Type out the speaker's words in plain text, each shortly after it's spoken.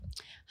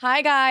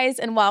Hi, guys,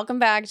 and welcome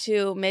back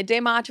to Midday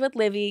Match with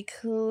Livi.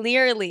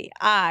 Clearly,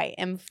 I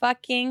am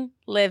fucking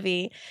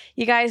Livi.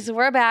 You guys,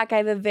 we're back. I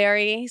have a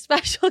very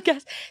special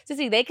guest.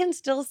 Sissy, they can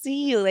still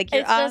see you. Like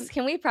you're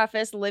can we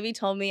preface, Livi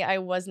told me I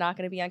was not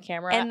going to be on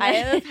camera. And I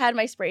have had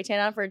my spray tan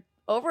on for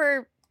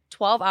over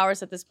 12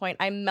 hours at this point.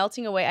 I'm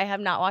melting away. I have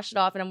not washed it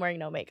off, and I'm wearing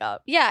no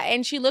makeup. Yeah,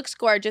 and she looks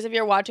gorgeous. If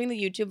you're watching the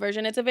YouTube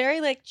version, it's a very,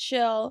 like,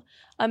 chill,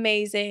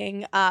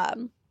 amazing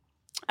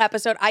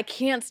episode. I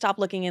can't stop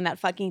looking in that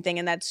fucking thing,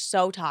 and that's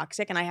so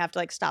toxic, and I have to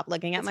like stop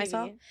looking at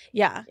myself.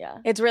 Yeah,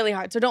 it's really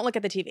hard. So don't look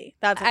at the TV.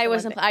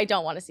 I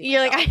don't want to see.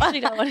 You're myself. Like, I actually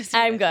don't want to see.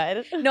 I'm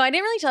good. No, I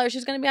didn't really tell her she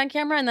was going to be on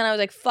camera, and then I was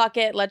like, fuck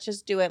it, let's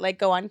just do it. Like,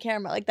 go on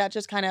camera. Like, that's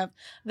just kind of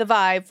the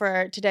vibe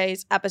for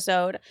today's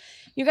episode.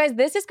 You guys,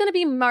 this is going to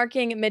be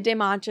marking Midday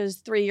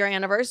Match's 3-year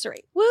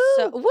anniversary. Woo!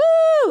 So,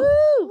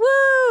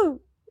 woo!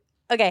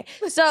 Okay,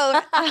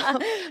 so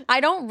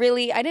I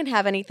didn't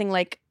have anything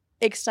like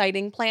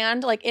exciting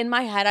planned. Like in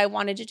my head, I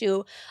wanted to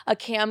do a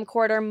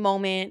camcorder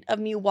moment of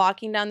me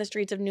walking down the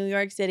streets of New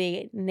York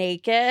City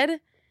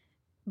naked,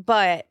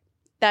 but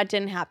that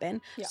didn't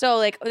happen. Yeah. So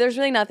like there's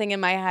really nothing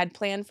in my head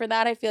planned for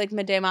that. I feel like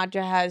Midday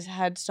Matcha has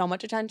had so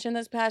much attention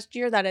this past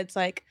year that it's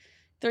like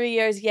 3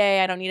 years,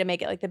 yay, I don't need to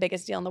make it like the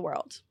biggest deal in the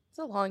world. It's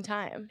a long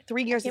time.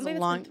 3 years is a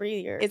long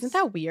 3 years. Isn't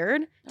that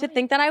weird? To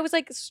think that I was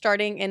like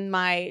starting in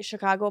my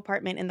Chicago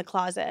apartment in the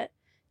closet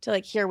to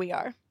like here we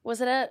are.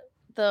 Was it at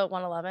the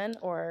 111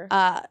 or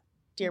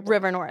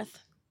River North?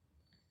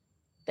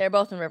 They're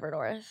both in River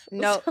North.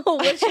 No, so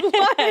which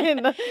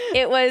one?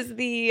 It was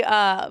the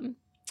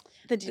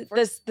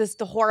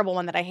horrible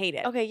one that I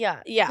hated. Okay,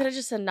 yeah. You could have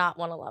just said not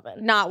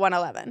 111. Not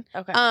 111.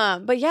 Okay.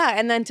 But yeah,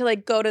 and then to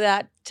like go to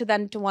that to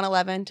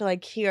 111 to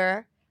like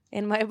here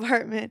in my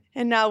apartment,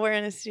 and now we're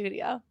in a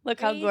studio.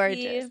 Look how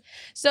gorgeous.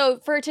 So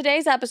for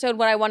today's episode,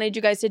 what I wanted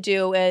you guys to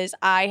do is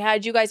I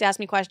had you guys ask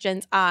me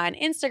questions on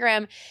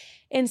Instagram.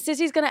 And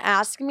Sissy's gonna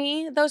ask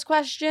me those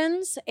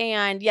questions,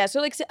 and yeah, so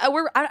like I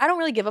don't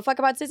really give a fuck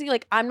about Sissy.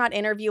 Like I'm not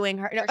interviewing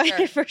her.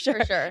 No, for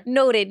sure.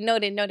 Noted.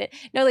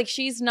 No, like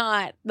she's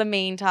not the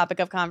main topic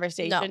of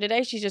conversation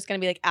today. She's just gonna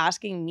be like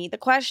asking me the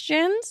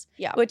questions.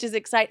 Yeah, which is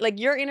exciting. Like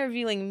you're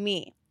interviewing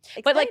me,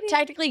 but like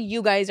technically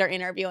you guys are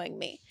interviewing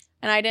me.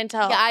 And I didn't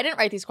tell. Yeah, I didn't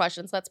write these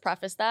questions. Let's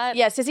preface that.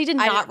 Yeah, Sissy did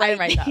not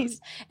write these.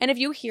 And if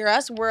you hear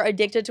us, we're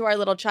addicted to our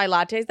little chai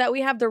lattes that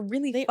we have. They're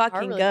really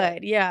fucking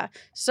good. Yeah.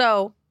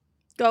 So.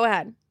 Go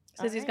ahead.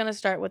 Sissy's going to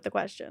start with the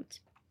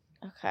questions.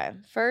 Okay.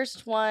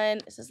 First one.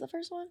 Is this the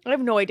first one? I have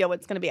no idea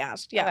what's going to be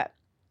asked. Yeah.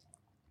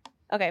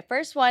 Okay.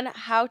 First one.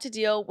 How to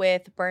deal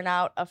with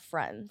burnout of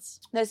friends.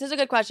 This is a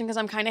good question because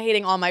I'm kind of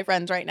hating all my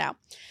friends right now.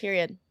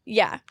 Period.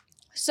 Yeah.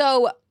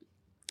 So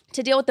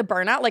to deal with the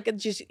burnout, like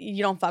just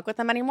you don't fuck with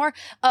them anymore.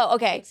 Oh,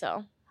 okay. I think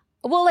so.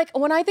 Well, like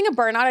when I think of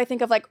burnout, I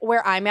think of like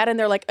where I'm at and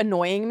they're like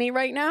annoying me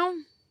right now.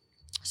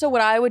 So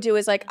what I would do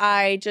is like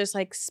I just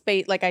like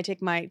I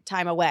take my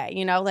time away,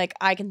 you know? Like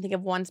I can think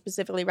of one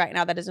specifically right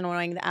now that is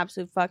annoying the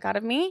absolute fuck out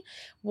of me.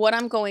 What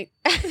I'm going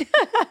If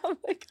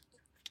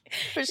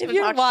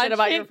you're watching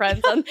about your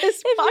friends on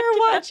this if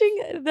you're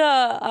watching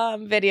the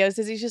videos,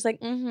 Sissy's just like,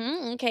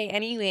 okay,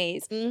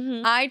 anyways.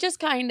 I just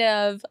kind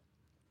of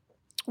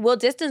will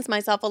distance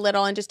myself a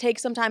little and just take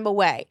some time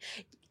away.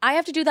 I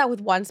have to do that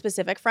with one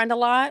specific friend a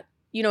lot.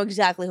 You know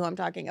exactly who I'm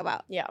talking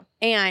about. Yeah.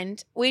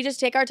 And we just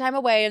take our time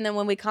away. And then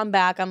when we come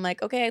back, I'm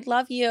like, okay, I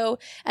love you.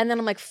 And then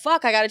I'm like,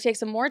 fuck, I got to take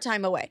some more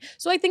time away.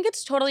 So I think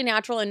it's totally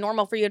natural and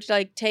normal for you to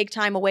like take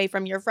time away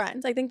from your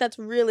friends. I think that's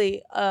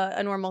really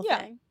a normal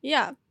thing.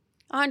 Yeah.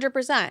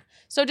 100%.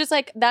 So just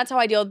like, that's how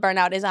I deal with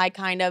burnout is I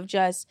kind of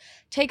just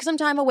take some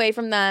time away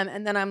from them.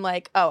 And then I'm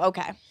like, oh,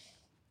 okay.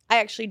 I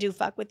actually do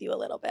fuck with you a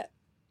little bit.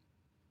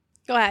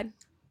 Go ahead.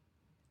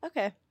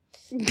 Okay.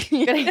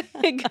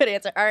 Good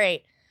answer. All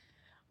right.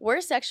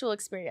 Worst sexual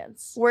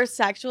experience. Worst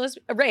sexual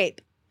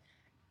rape.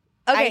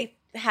 Okay.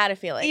 I had a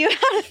feeling. You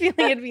had a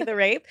feeling it'd be the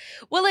rape?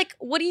 Well, like,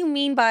 what do you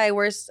mean by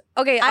worst?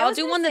 Okay, I'll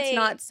do one that's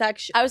not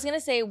sexual. I was going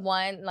to say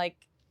one, like,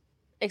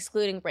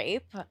 excluding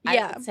rape. Yeah.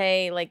 I would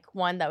say, like,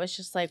 one that was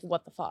just like,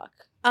 what the fuck?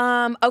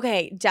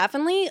 Okay,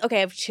 definitely. Okay,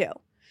 I have two.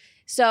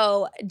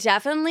 So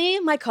definitely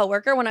my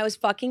coworker, when I was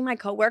fucking my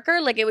coworker,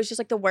 like it was just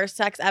like the worst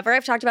sex ever.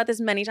 I've talked about this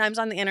many times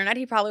on the internet.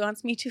 He probably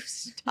wants me to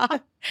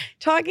stop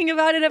talking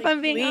about it if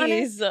I'm being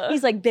honest.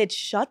 He's like, bitch,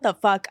 shut the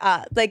fuck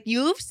up. Like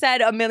you've said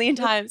a million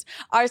times,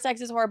 our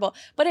sex is horrible.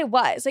 But it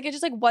was. Like it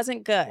just like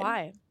wasn't good.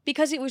 Why?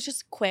 Because it was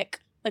just quick,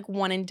 like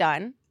one and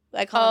done.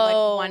 I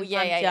call it like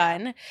one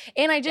done.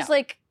 And I just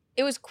like,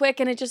 it was quick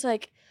and it just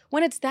like,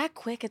 when it's that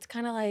quick, it's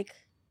kind of like,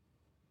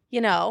 you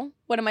know,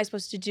 what am I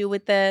supposed to do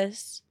with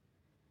this?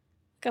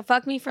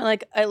 Fuck me for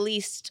like at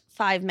least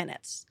 5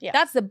 minutes. Yeah.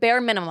 That's the bare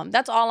minimum.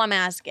 That's all I'm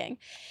asking.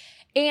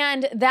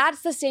 And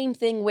that's the same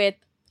thing with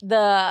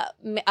the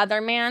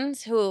other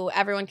mans who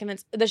everyone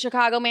convinced, the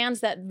Chicago mans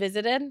that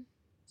visited.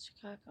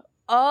 Chicago.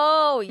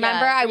 Oh, yeah.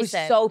 Remember, I was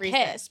so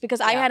pissed because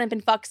I hadn't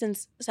been fucked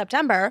since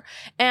September.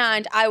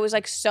 And I was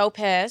like so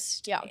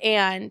pissed. Yeah.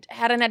 And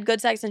hadn't had good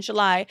sex in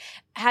July.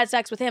 Had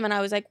sex with him. And I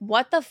was like,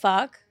 what the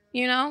fuck?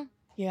 You know?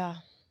 Yeah.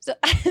 So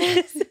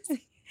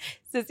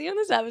Sissy on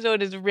this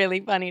episode is really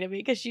funny to me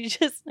because she's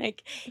just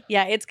like,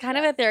 yeah, it's kind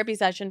of a therapy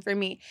session for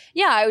me.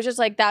 Yeah, I was just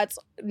like, that's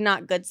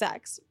not good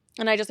sex.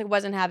 And I just like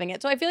wasn't having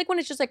it. So I feel like when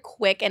it's just like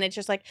quick and it's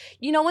just like,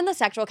 you know, when the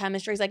sexual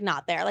chemistry is like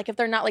not there. Like if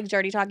they're not like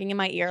dirty talking in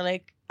my ear,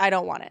 like I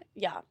don't want it.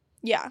 Yeah.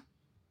 Yeah.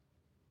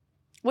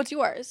 What's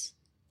yours?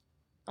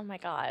 Oh my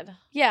God.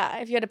 Yeah,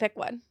 if you had to pick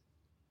one.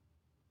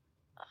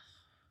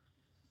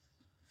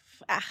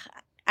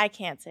 I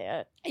can't say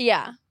it.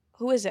 Yeah.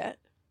 Who is it?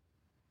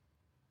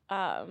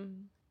 You're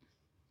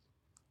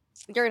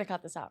gonna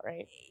cut this out,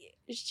 right?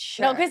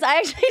 Sure. No, because I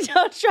actually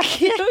don't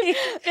trust you.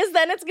 Because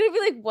then it's gonna be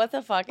like, what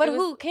the fuck? But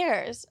who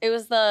cares? It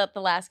was the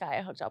last guy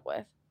I hooked up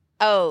with.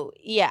 Oh,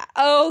 yeah.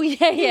 Oh,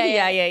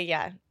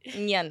 yeah.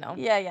 Yeah, no.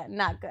 Yeah,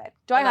 not good.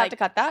 Do I have to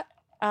cut that?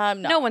 No.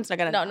 No one's not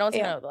gonna know. No one's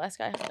gonna know the last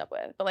guy I hooked up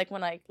with. But like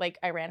when I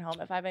ran home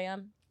at 5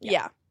 a.m.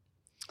 Yeah.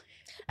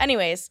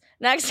 Anyways,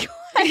 next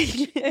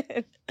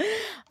question.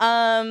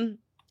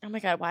 Oh my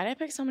God, why did I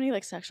pick so many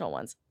like sexual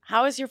ones?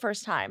 How was your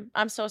first time?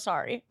 I'm so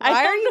sorry.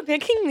 Why are you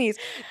picking these?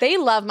 They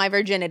love my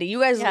virginity.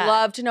 You guys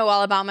love to know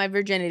all about my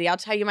virginity. I'll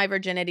tell you my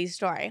virginity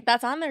story.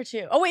 That's on there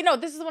too. Oh wait, no,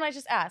 this is the one I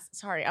just asked.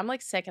 Sorry, I'm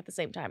like sick at the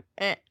same time.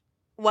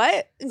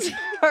 What?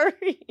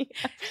 Sorry.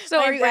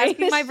 So are you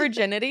asking my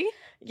virginity?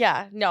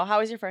 Yeah. No, how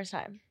was your first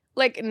time?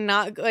 Like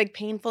not like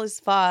painful as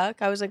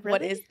fuck. I was like,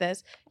 what is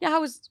this?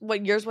 Yeah,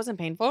 what yours wasn't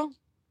painful?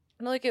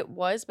 No, like it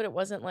was, but it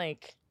wasn't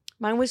like.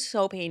 Mine was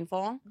so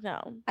painful.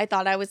 No. I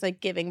thought I was like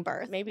giving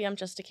birth. Maybe I'm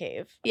just a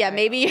cave. Yeah,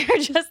 maybe you're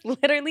just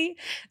literally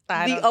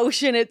the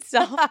ocean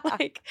itself.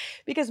 Like,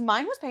 because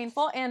mine was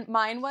painful and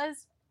mine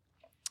was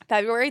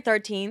February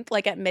 13th,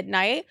 like at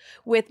midnight,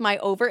 with my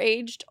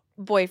overaged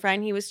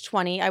boyfriend. He was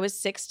 20. I was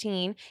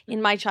 16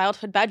 in my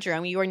childhood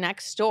bedroom. You were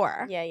next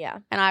door. Yeah.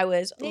 And I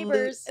was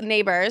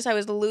neighbors. I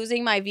was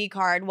losing my V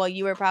card while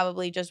you were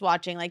probably just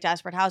watching like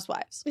Desperate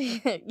Housewives.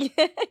 Yeah.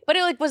 But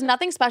it like was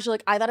nothing special.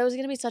 Like I thought it was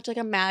gonna be such like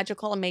a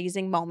magical,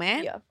 amazing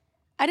moment. Yeah.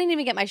 I didn't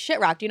even get my shit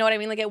rocked. You know what I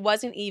mean? Like it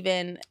wasn't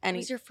even any.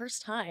 It was your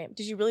first time.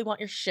 Did you really want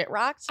your shit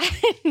rocked?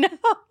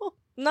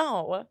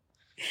 No.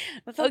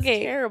 That sounds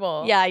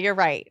terrible. Yeah, you're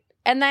right.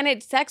 And then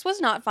sex was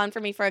not fun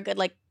for me for a good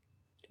like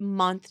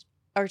month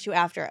or two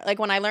after. Like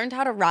when I learned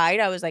how to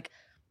ride, I was like,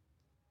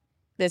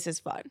 this is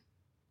fun.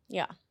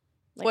 Yeah.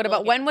 Like, what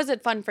about when was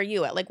it fun for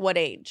you? At like what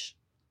age?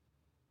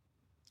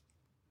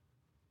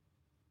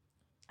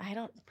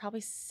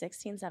 Probably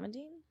 16,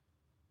 17.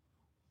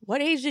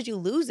 What age did you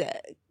lose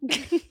it?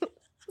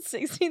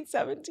 16,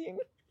 17.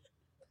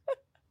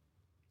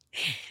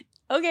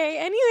 Okay,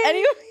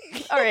 anyway.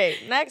 All right,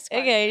 next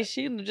question. Okay,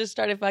 she just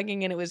started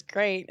fucking and it was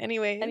great.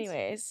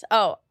 Anyways.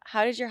 Oh,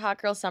 how did your hot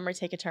girl summer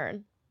take a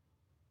turn?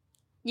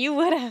 You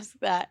would ask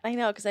that. I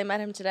know, because I met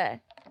him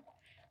today.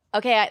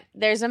 Okay,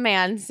 there's a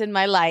man in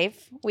my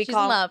life. She's in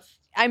love.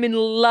 I'm in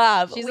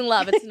love. She's in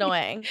love. It's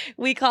annoying.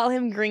 We call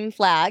him Green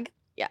Flag.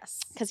 Yes.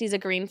 Because he's a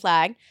green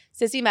flag.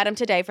 Sissy met him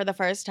today for the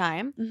first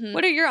time. Mm-hmm.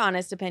 What are your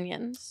honest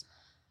opinions?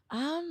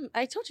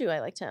 I told you I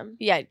liked him.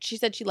 Yeah, she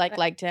said she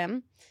liked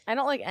him. I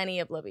don't like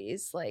any of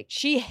Livy's. Like,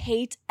 she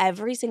hates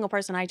every single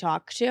person I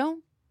talk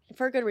to.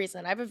 For a good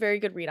reason. I have a very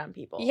good read on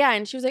people. Yeah,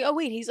 and she was like, oh,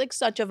 wait, he's like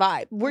such a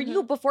vibe. Were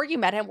you, before you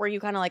met him, were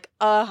you kind of like,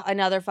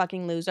 another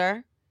fucking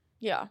loser?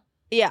 Yeah.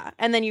 Yeah,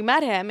 and then you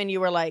met him and you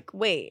were like,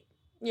 wait.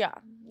 Yeah,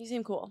 you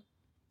seem cool.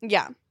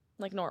 Yeah.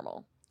 Like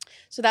normal.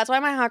 So that's why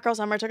my hot girl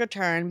summer took a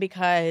turn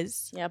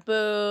because... Yeah,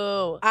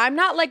 boo. I'm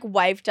not like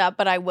wifed up,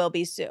 but I will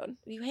be soon.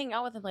 You hang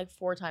out with him like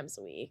 4 times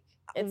a week.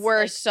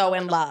 We're like, so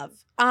in love.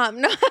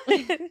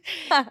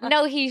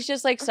 No, he's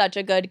just like such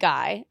a good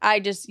guy.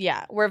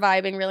 We're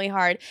vibing really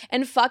hard.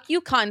 And fuck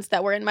you cunts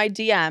that were in my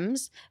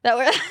DMs that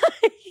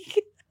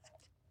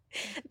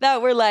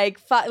were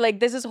like,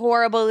 this is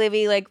horrible,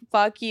 Livi. Like,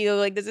 fuck you.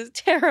 Like, this is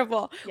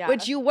terrible. Yeah.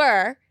 Which you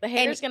were. The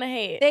hater's gonna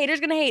hate. The hater's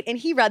gonna hate. And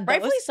he read those.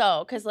 Rightfully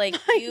so, because like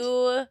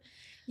you...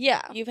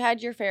 Yeah. You've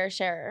had your fair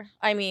share.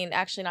 I mean,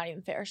 actually not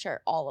even fair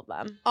share. All of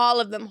them. All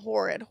of them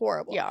horrid,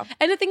 horrible. Yeah.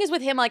 And the thing is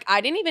with him, like,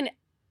 I didn't even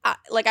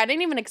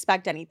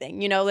expect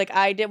anything, you know, like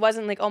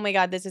wasn't like, oh my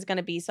God, this is going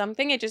to be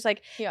something. It just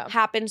like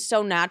happened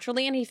so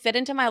naturally and he fit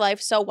into my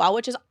life so well,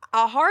 which is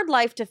a hard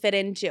life to fit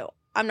into.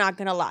 I'm not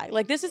going to lie.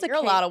 Like this is a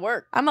lot of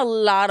work. I'm a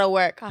lot of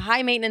work, a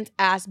high maintenance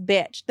ass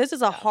bitch. This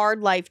is a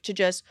hard life to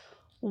just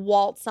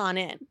waltz on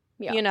in,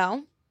 you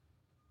know?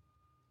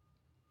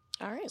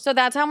 All right. So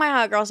that's how my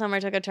hot girl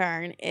summer took a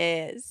turn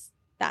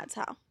that's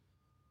how.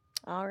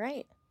 All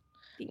right.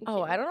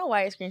 I don't know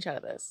why I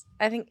screenshotted this.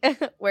 I think,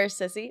 where's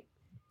Sissy?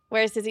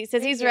 Where's Sissy?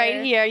 Sissy's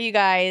right here, you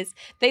guys.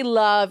 They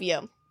love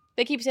you.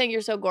 They keep saying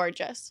you're so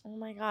gorgeous. Oh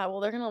my God.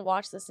 Well, they're going to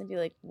watch this and be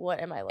like, what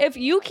am I looking If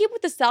you keep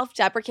with the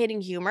self-deprecating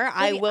humor,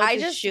 I will I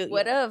just shoot you.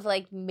 would have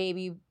like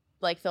maybe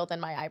like filled in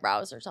my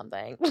eyebrows or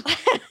something.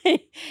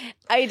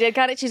 I did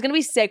kind of. She's going to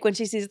be sick when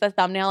she sees the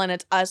thumbnail and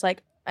it's us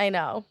like. I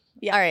know.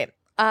 Yeah. All right.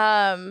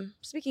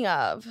 Speaking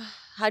of,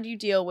 how do you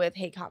deal with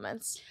hate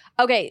comments?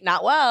 Okay.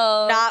 Not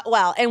well. Not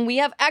well. And we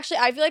have actually,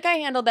 I feel like I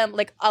handled them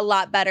like a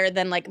lot better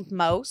than like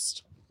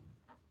most.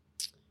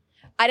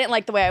 I didn't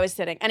like the way I was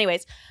sitting.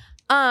 Anyways,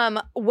 we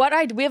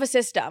have a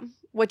system.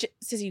 which,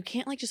 Sissy, you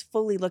can't like just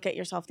fully look at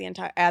yourself the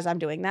entire, as I'm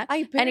doing that.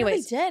 I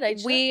barely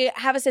did. We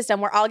have a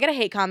system where I'll get a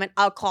hate comment,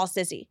 I'll call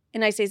Sissy.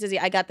 And I say, Sissy,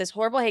 I got this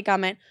horrible hate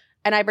comment.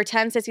 And I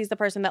pretend Sissy's the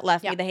person that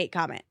left me the hate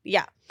comment.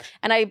 Yeah.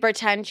 And I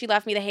pretend she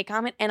left me the hate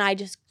comment and I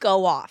just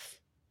go off.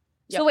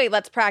 Yep. So wait,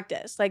 let's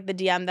practice. Like the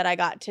DM that I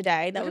got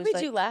today. That what was did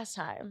we do last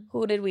time?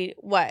 Who did we,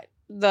 what?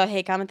 The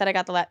hate comment that I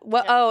got what?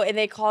 Yeah. Oh, and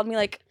they called me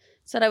like,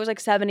 said I was like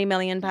 70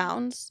 million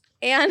pounds.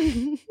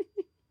 And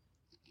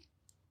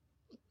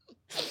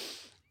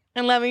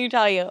and let me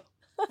tell you,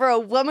 for a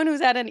woman who's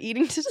had an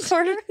eating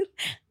disorder,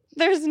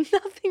 there's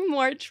nothing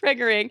more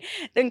triggering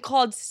than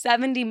called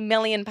 70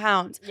 million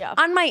pounds. Yeah.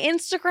 On my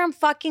Instagram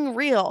fucking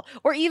reel.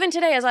 Or even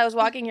today as I was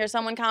walking here,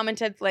 someone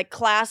commented like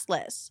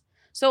classless.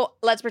 So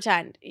let's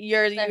pretend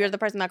you're the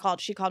person that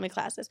called. She called me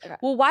classless. Okay.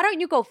 Well, why don't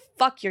you go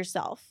fuck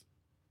yourself?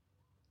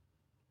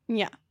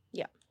 Yeah.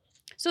 Yeah.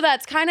 So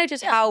that's kind of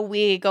just how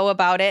we go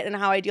about it and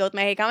how I deal with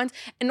my hate comments.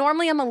 And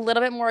normally I'm a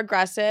little bit more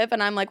aggressive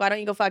and I'm like, why don't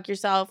you go fuck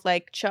yourself?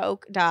 Like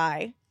choke,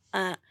 die.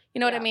 You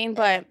know what I mean?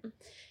 But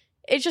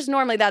it's just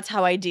normally that's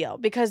how I deal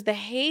because the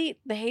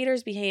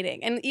haters be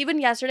hating. And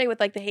even yesterday with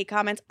like the hate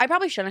comments, I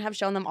probably shouldn't have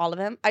shown them all of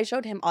them. I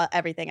showed him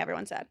everything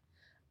everyone said.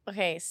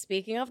 Okay,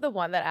 speaking of the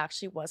one that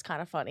actually was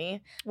kind of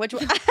funny. Which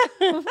one?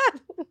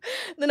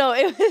 No,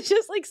 it was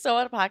just like so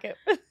out of pocket.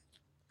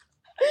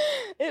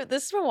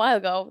 This is from a while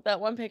ago. That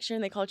one picture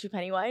and they called you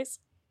Pennywise.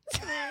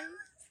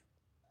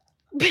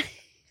 Wasn't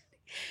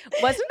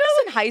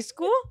this in high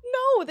school?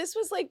 No, this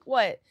was like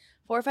what?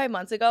 4 or 5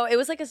 months ago. It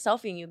was like a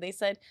selfie of you. They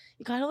said,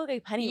 you kind of look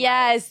like Pennywise.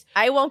 Yes.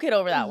 I won't get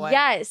over that one.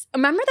 Yes.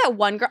 Remember that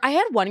one girl? I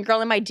had one girl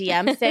in my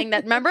DM saying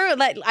that, remember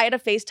that I had to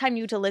FaceTime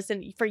you to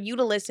listen, for you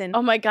to listen.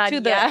 Oh my God, to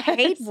the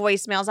hate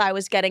voicemails I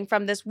was getting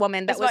from this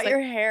woman that was about like,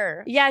 your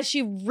hair. Yeah,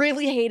 she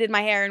really hated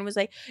my hair and was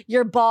like,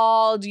 you're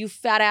bald, you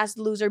fat ass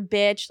loser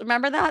bitch.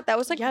 Remember that? That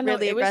was like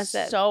really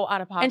aggressive. Was so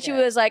out of pocket. And she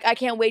was like, I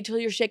can't wait till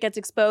your shit gets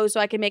exposed so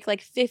I can make like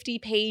 50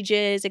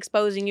 pages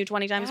exposing you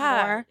 20 times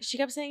more. She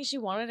kept saying she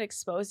wanted to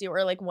expose you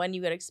or like when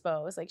you get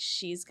exposed. Like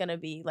she's gonna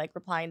be like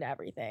replying to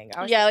everything.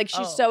 Like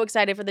she's so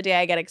excited for the day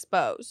I get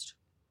exposed.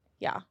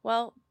 Yeah.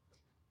 Well,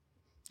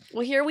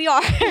 here we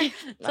are.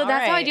 So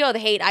that's how I deal with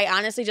hate. I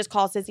honestly just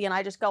call Sissy and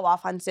I just go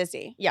off on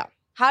Sissy. Yeah.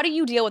 How do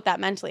you deal with that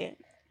mentally?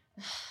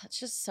 It's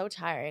just so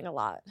tiring a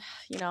lot.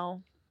 You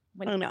know,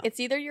 when it's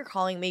either you're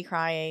calling me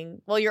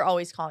crying. Well, you're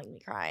always calling me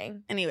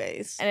crying.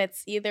 Anyways. And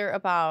it's either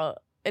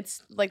about,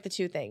 it's like the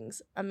two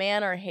things, a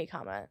man or a hate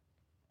comment.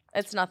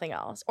 It's nothing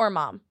else. Or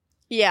mom.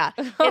 Yeah.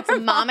 It's a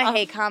mom a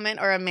hate comment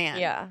or a man.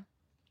 Yeah.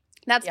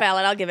 That's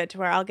valid. I'll give it to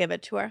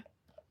her.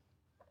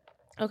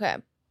 Okay.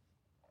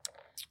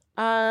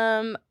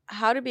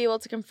 How to be able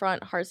to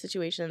confront hard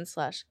situations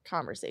 /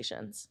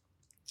 conversations.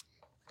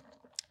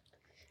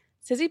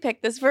 Sissy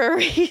picked this for a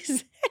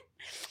reason.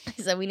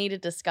 He said we need to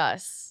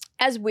discuss.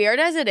 As weird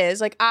as it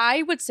is, like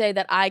I would say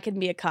that I can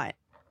be a cunt.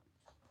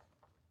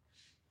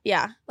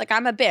 Yeah. Like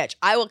I'm a bitch.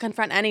 I will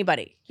confront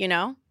anybody, you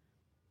know?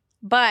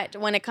 But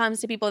when it comes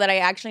to people that I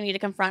actually need to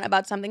confront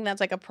about something that's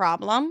like a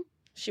problem,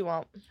 she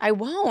won't. I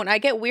won't. I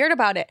get weird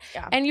about it.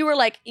 Yeah. And you were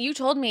like, you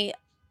told me,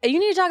 you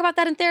need to talk about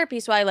that in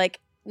therapy. So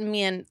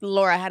me and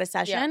Laura had a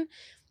session.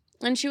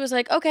 Yeah. And she was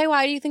like, okay,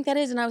 why do you think that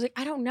is? And I was like,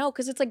 I don't know.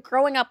 Because it's like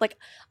growing up, like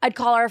I'd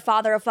call our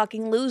father a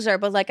fucking loser.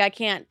 But like I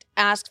can't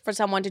ask for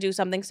someone to do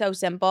something so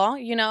simple,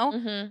 you know?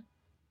 Mm-hmm.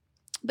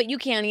 But you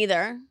can't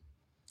either.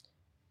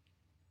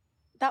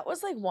 That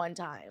was like one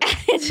time.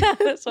 That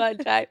was one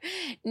time.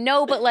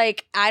 No, but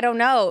like, I don't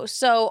know.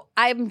 So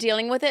I'm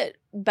dealing with it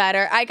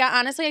better.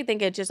 Honestly, I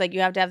think it's just like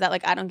you have to have that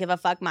like, I don't give a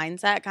fuck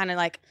mindset. Kind of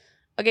like,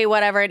 okay,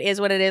 whatever, it is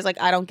what it is.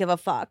 Like, I don't give a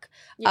fuck.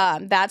 Yeah.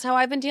 That's how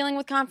I've been dealing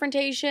with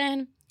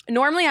confrontation.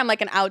 Normally, I'm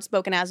like an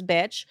outspoken ass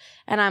bitch.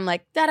 And I'm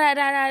like, da da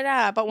da da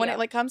da. But when it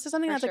like comes to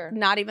something that's like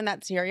not even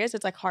that serious,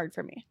 it's like hard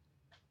for me.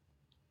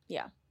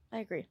 Yeah, I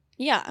agree.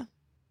 Yeah.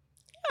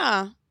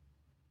 Yeah.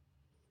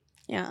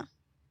 Yeah.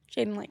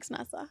 Jaden likes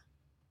Nessa.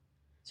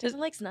 Jaden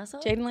likes Nessa?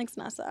 Jaden likes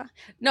Nessa.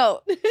 No.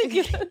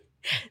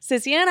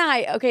 Sissy and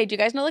I, okay, do you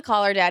guys know the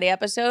Call Her Daddy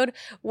episode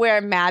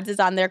where Mads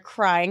is on there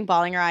crying,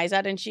 bawling her eyes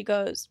out, and she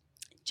goes,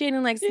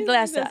 Jaden likes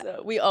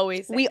Nessa. We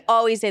always say that.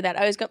 Always say that.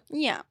 I always go,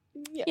 yeah.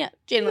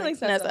 Jaden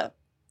likes Nessa.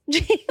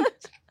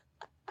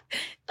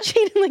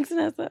 Jaden likes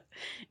Nessa.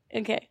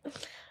 Okay.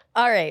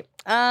 All right.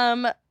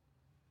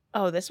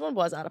 Oh, this one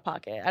was out of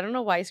pocket. I don't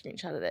know why I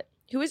screenshotted it.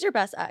 Who is your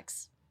best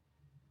ex?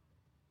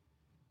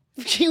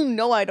 You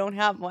know I don't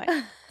have one.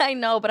 I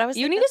know, but I was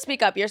You need to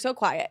speak up. You're so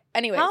quiet.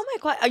 Anyways. How am I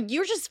quiet?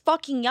 You're just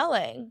fucking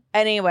yelling.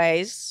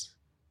 Anyways.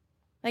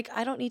 Like,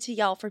 I don't need to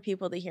yell for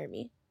people to hear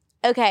me.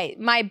 Okay,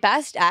 my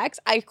best ex,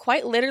 I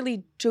quite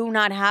literally do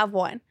not have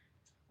one.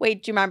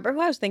 Wait, do you remember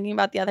who I was thinking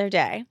about the other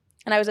day?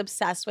 And I was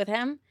obsessed with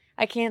him.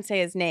 I can't say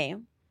his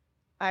name.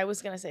 I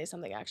was going to say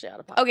something actually out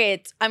of pocket.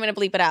 Okay, I'm going to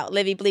bleep it out.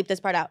 Livi, bleep this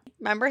part out.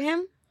 Remember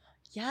him?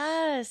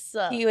 Yes.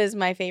 He was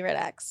my favorite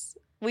ex.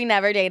 We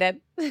never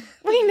dated.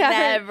 We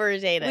never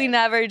dated. We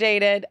never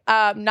dated.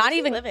 Not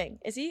even living.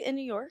 Is he in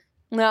New York?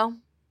 No.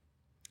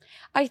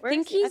 I Where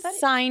think he's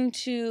signed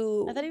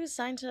to. I thought he was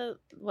signed to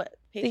what?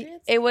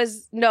 Patriots? He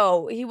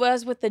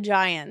was with the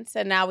Giants,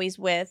 and now he's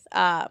with,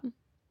 I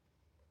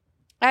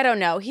don't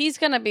know. He's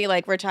going to be,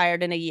 like,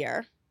 retired in a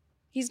year.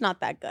 He's not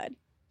that good.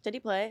 Did he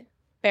play?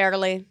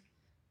 Barely.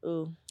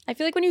 Ooh. I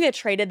feel like when you get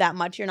traded that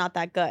much, you're not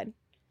that good.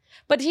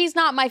 But he's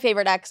not my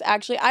favorite ex,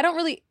 actually. I don't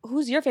really...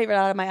 Who's your favorite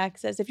out of my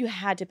exes, if you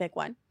had to pick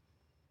one?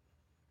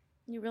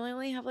 You really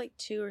only have, like,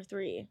 2 or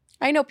 3.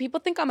 I know. People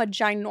think I'm a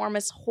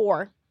ginormous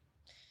whore.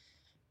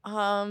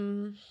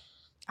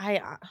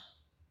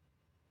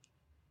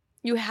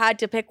 You had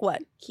to pick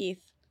one.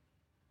 Keith.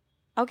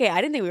 Okay,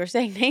 I didn't think we were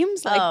saying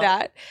names like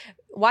that.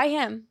 Why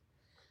him?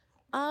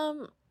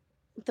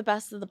 The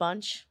best of the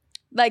bunch.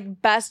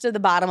 Like, best of the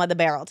bottom of the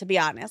barrel, to be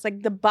honest.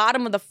 Like, the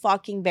bottom of the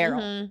fucking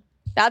barrel. Mm-hmm.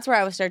 That's where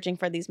I was searching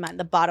for these men.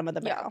 The bottom of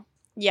the barrel.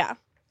 Yeah.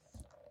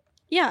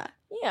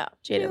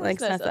 Jaden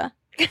likes Nessa.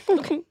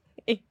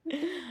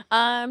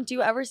 Do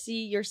you ever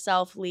see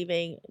yourself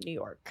leaving New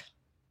York?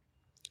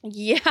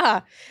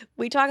 Yeah.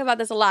 We talk about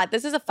this a lot.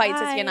 This is a fight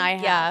Sissy and I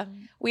have. Yeah.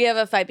 We have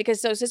a fight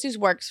because Sissy's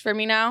works for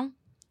me now.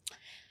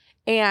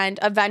 And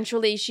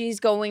eventually she's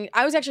going...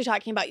 I was actually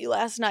talking about you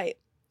last night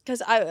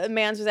because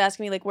Mans was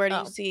asking me, like, where do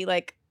you see,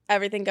 like,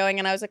 everything going?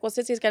 And I was like, well,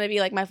 Sissy's going to be,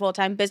 like, my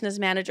full-time business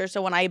manager.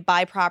 So when I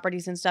buy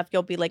properties and stuff,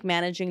 you'll be, like,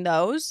 managing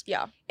those.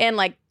 Yeah. And,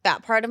 like,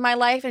 that part of my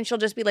life. And she'll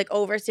just be, like,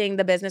 overseeing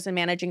the business and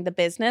managing the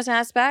business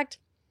aspect.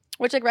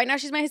 Which, like, right now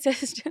she's my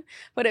assistant.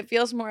 But it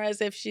feels more as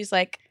if she's,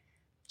 like...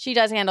 She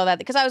does handle that.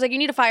 Because I was like, you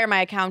need to fire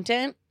my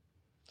accountant.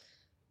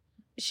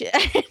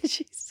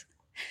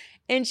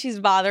 And she's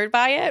bothered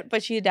by it,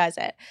 but she does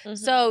it. Mm-hmm.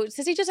 So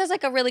Sissy just has,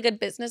 like, a really good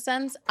business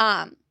sense.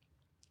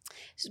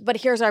 But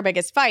here's our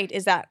biggest fight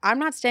is that I'm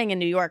not staying in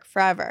New York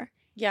forever.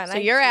 Yeah. So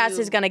your ass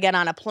is going to get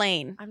on a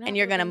plane and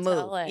you're going to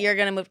move. You're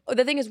going to move. Oh,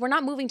 the thing is, we're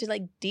not moving to,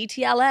 like,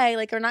 DTLA.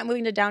 Like, we're not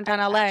moving to downtown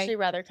LA. I'd actually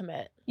rather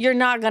commit. You're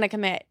not going to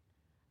commit.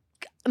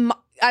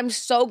 I'm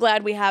so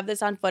glad we have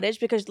this on footage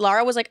because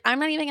Laura was like, I'm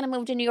not even going to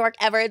move to New York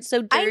ever. It's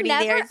so dirty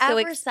there. It's so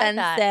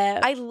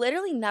expensive. I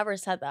literally never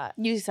said that.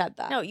 You said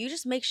that. No, you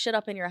just make shit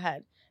up in your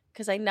head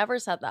because I never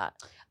said that.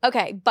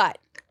 Okay, but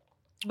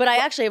I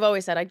actually have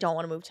always said I don't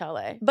want to move to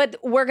LA. But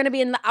we're going to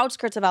be in the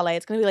outskirts of LA.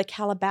 It's going to be like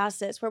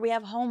Calabasas where we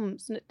have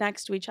homes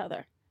next to each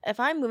other. If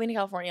I'm moving to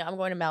California, I'm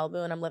going to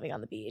Malibu and I'm living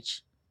on the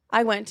beach.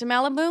 I went to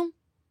Malibu.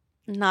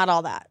 Not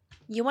all that.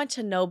 You went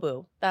to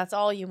Nobu. That's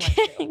all you went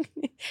to.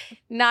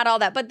 Not all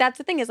that. But that's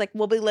the thing is, like,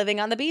 we'll be living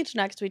on the beach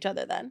next to each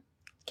other then.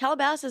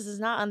 Calabasas is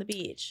not on the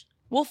beach.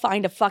 We'll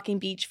find a fucking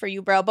beach for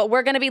you, bro. But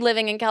we're going to be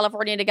living in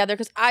California together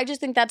because I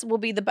just think that will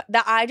be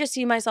I just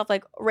see myself,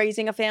 like,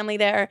 raising a family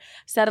there,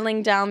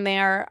 settling down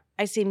there.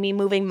 I see me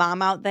moving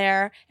mom out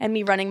there and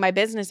me running my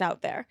business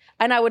out there.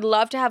 And I would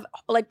love to have,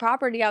 like,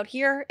 property out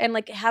here and,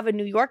 like, have a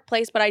New York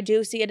place, but I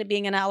do see it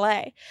being in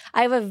LA.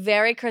 I have a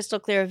very crystal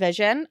clear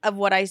vision of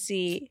what I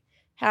see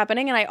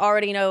happening, and I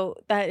already know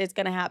that it's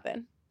going to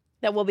happen,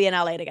 that we'll be in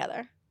LA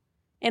together.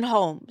 In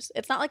homes.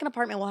 It's not like an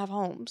apartment. We'll have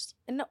homes.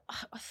 No,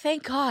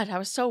 thank God. I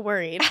was so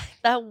worried.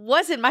 That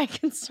wasn't my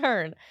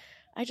concern.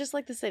 I just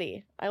like the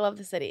city. I love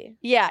the city.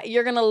 Yeah,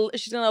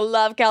 she's gonna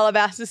love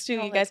Calabasas too,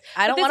 you guys.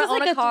 I don't want to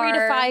own a car.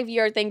 This is like a 3 to 5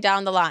 year thing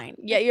down the line.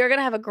 Yeah, you're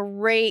gonna have a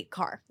great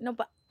car. No,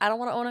 but I don't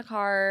want to own a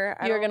car.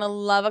 You're gonna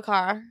love a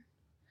car.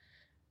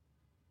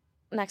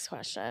 Next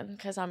question,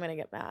 because I'm gonna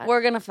get mad.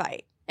 We're gonna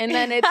fight, and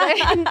then it's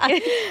like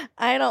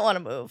I don't want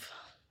to move.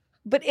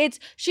 But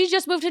she's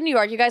just moved to New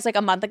York, you guys, like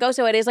a month ago.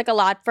 So it is like a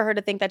lot for her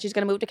to think that she's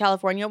going to move to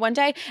California one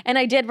day. And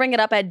I did bring it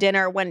up at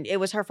dinner when it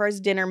was her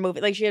first dinner move.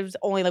 Like she was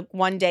only like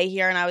one day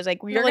here. And I was like,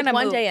 you're going to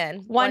move. One day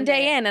in. One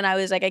day in. And I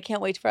was like, I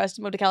can't wait for us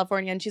to move to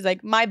California. And she's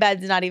like, my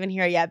bed's not even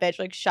here yet, bitch.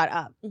 Like, shut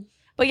up.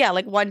 But yeah,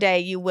 like one day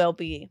you will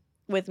be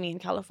with me in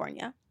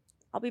California.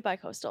 I'll be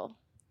bi-coastal.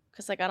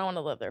 Because like I don't want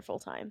to live there full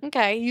time.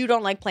 Okay. You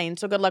don't like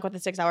planes. So good luck with the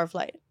 6-hour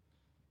flight.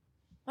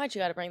 Why'd you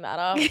got to bring that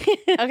up?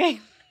 Okay.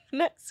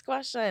 Next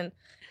question.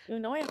 You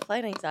know I have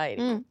flight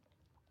anxiety.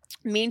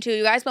 Me too,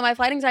 you guys. But my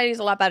flight anxiety is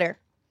a lot better.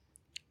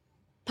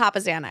 Pop a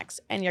Xanax,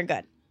 and you're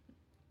good.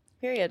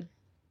 Period.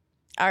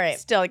 All right.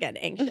 Still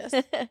getting anxious.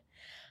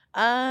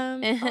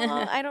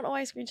 I don't know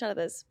why I screenshotted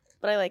this,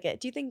 but I like it.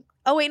 Do you think...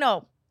 Oh, wait,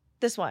 no.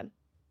 This one.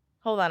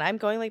 Hold on. I'm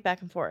going like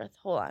back and forth.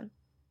 Hold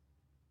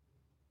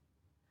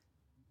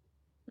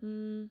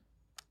on.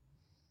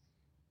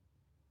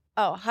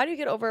 Oh, how do you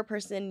get over a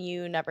person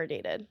you never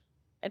dated?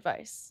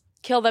 Advice.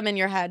 Kill them in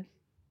your head.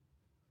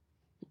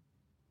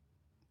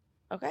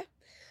 Okay.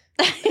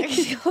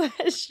 Next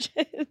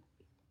question.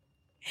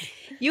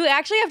 You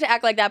actually have to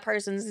act like that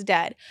person's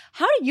dead.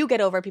 How do you get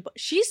over people?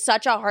 She's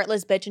such a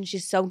heartless bitch and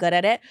she's so good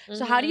at it.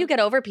 So how do you get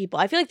over people?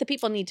 I feel like the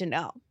people need to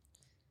know.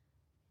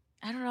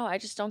 I don't know. I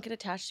just don't get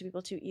attached to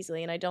people too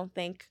easily. And I don't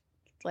think,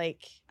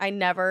 like, I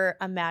never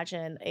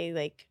imagine a,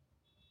 like,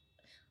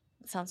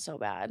 it sounds so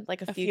bad.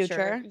 Like a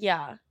future.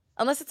 Yeah.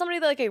 Unless it's somebody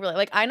that, like, I really,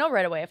 like, I know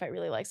right away if I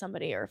really like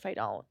somebody or if I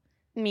don't.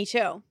 Me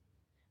too.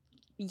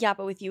 Yeah,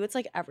 but with you, it's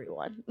like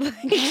everyone.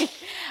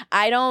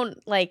 I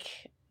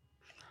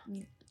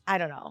I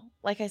don't know.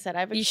 Like I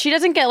said, she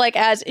doesn't get like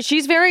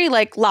she's very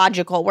like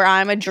logical where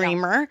I'm a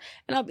dreamer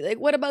and I'll be like,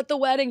 what about the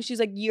wedding? She's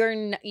like,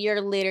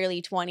 you're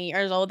literally 20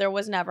 years old. There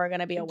was never going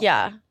to be a wedding.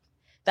 Yeah.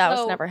 That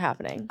was never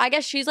happening. I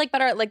guess she's like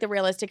better at like the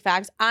realistic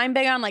facts. I'm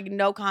big on like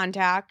no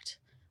contact.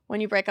 When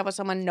you break up with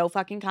someone, no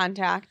fucking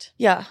contact.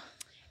 Yeah.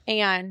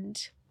 And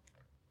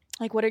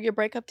like, what are your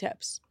breakup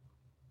tips?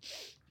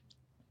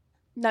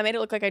 That made it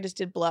look like I just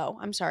did blow.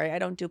 I'm sorry. I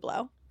don't do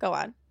blow. Go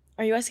on.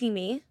 Are you asking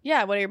me?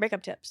 Yeah. What are your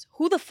breakup tips?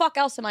 Who the fuck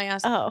else am I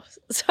asking? Oh,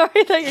 sorry.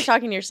 I thought you were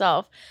talking to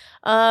yourself.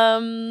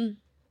 I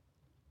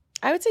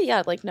would say,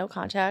 yeah, like no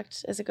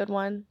contact is a good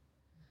one.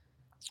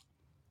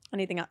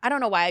 Anything else? I don't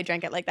know why I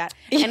drank it like that.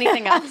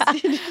 Anything else?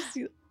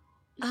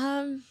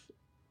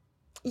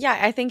 Yeah,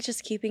 I think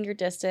just keeping your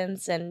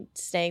distance and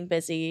staying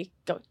busy,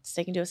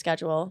 sticking to a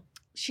schedule.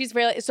 She's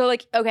really so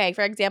like, okay,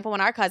 for example,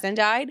 when our cousin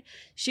died,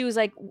 she was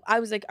like,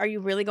 I was like, are you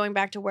really going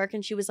back to work?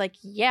 And she was like,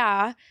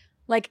 yeah.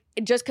 Like,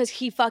 just because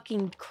he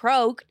fucking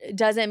croaked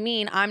doesn't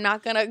mean I'm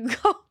not gonna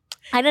go.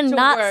 I did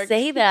not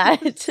say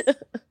that.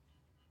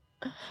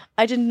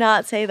 I did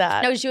not say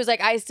that. No, she was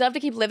like, I still have to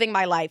keep living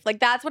my life. Like,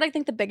 that's what I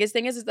think the biggest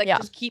thing is like,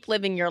 just keep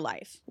living your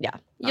life. Yeah.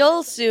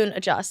 You'll soon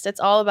adjust. It's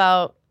all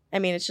about, I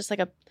mean, it's just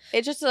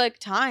like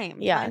time.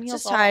 Yeah, it's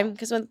just time.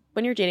 Because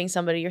when you're dating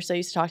somebody, you're so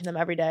used to talking to them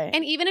every day.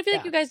 And even if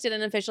like you guys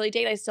didn't officially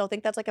date, I still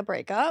think that's like a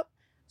breakup.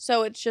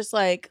 So it's just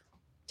like,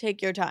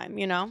 take your time,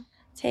 you know?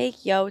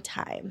 Take your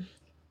time.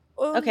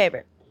 Okay,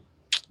 Britt.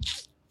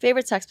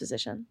 Favorite sex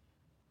position?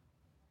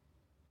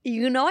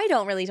 You know I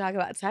don't really talk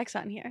about sex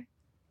on here.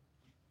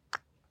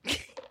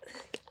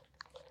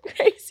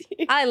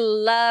 Crazy. I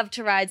love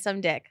to ride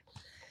some dick.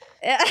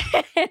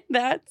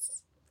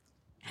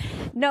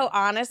 No,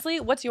 honestly,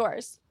 what's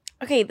yours?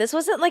 Okay, this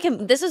wasn't like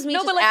this was me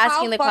just like,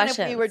 asking the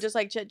question. We were just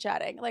like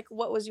chit-chatting. Like,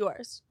 what was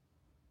yours?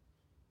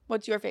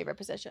 What's your favorite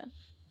position?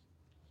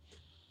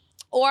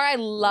 Or I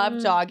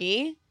love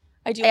doggy.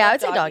 I do. Yeah, I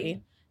would say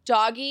doggy.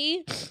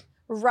 Doggy,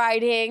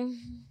 riding.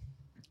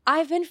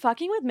 I've been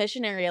fucking with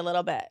missionary a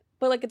little bit,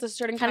 but like it's a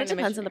certain kind of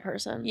depends on the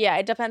person. Yeah,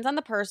 it depends on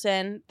the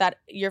person that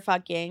you're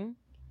fucking.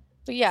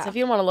 But yeah, so if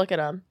you don't want to look at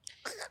them,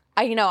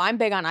 I'm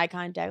big on eye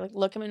contact. Like,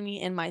 look at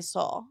me in my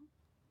soul.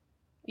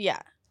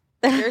 Yeah,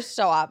 you're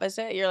so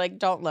opposite. You're like,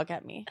 don't look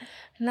at me.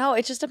 No,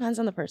 it just depends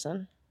on the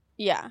person.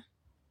 Yeah,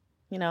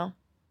 you know,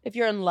 if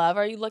you're in love,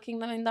 are you looking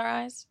them in their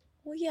eyes?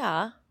 Well,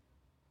 yeah.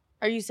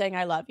 Are you saying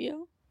I love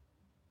you?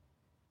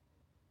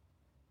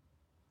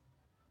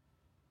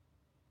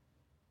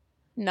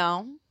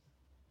 No.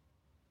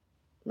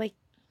 Like,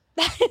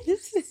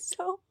 this is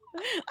so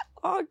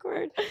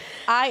awkward.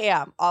 I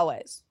am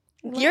always.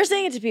 You're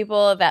saying it to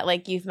people that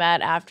like you've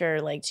met after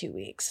like 2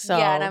 weeks. So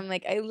yeah, and I'm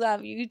like, I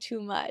love you too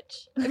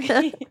much.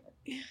 Okay.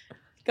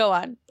 Go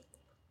on.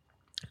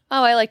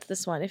 Oh, I liked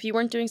this one. If you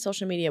weren't doing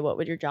social media, what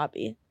would your job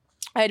be?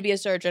 I'd be a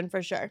surgeon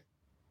for sure.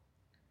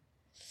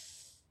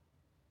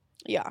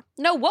 Yeah.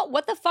 No,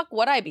 what the fuck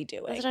would I be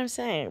doing? That's what I'm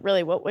saying.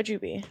 Really, what would you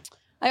be?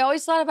 I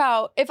always thought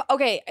about if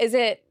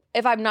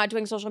I'm not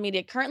doing social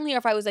media currently or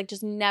if I was like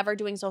just never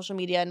doing social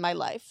media in my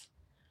life.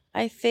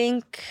 I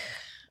think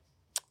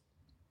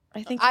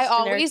I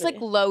always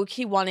like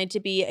low-key wanted to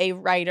be a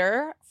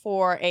writer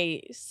for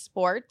a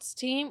sports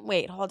team.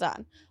 Wait, hold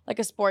on. Like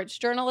a sports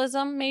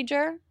journalism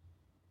major.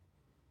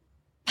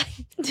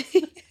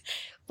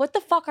 What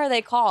the fuck are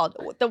they called?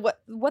 What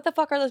the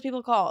fuck are those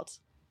people called?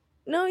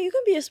 No, you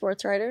can be a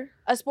sports writer.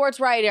 A sports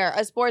writer.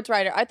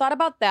 I thought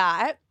about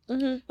that.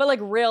 Mm-hmm. But like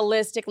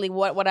realistically,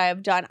 what would I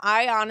have done?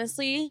 I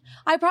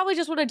probably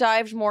just would have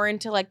dived more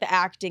into like the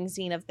acting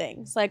scene of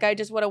things. Like I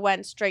just would have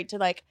went straight to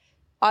like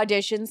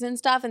auditions and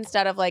stuff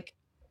instead of like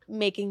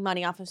making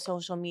money off of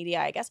social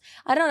media, I guess.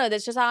 I don't know.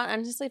 This just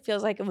honestly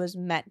feels like it was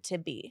meant to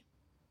be.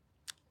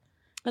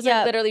 Because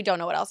I literally don't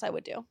know what else I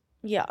would do.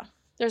 Yeah.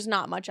 There's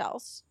not much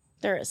else.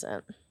 There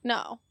isn't.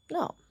 No.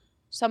 No.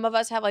 Some of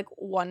us have like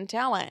one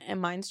talent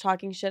and mine's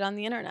talking shit on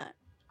the internet.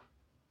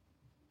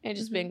 And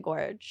just being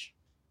gorge.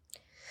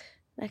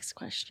 Next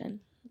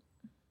question.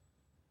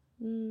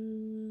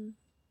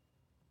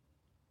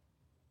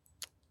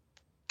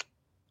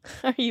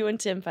 Are you and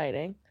Tim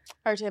fighting?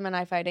 Are Tim and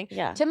I fighting?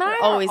 Yeah. Tim and I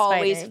are always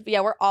fighting.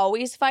 Yeah, we're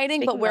always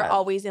fighting, but we're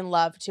always in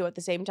love too at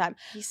the same time.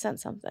 He sent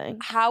something.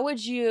 How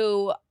would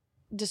you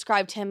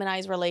describe Tim and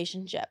I's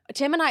relationship?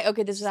 Tim and I,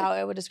 okay, this is how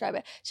I would describe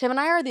it. Tim and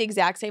I are the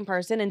exact same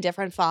person in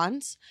different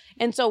fonts.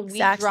 And so we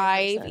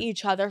drive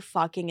each other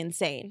fucking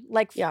insane.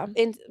 Like,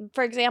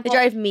 for example, they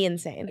drive me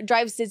insane.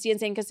 Drive Sissy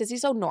insane because Sissy's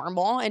so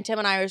normal and Tim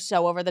and I are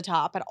so over the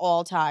top at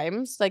all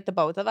times. Like the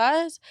both of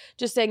us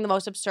just saying the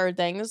most absurd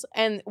things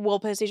and we'll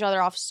piss each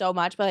other off so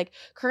much. But like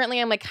currently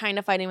I'm like kind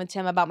of fighting with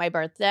Tim about my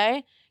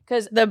birthday.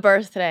 Because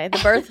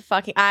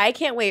I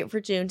can't wait for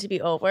June to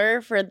be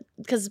over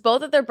because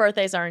both of their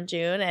birthdays are in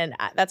June and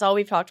that's all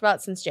we've talked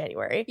about since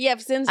January. Yeah,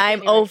 since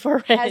I'm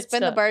over it. Has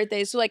been the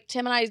birthday. So like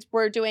Tim and I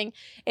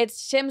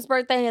it's Tim's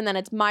birthday and then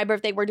it's my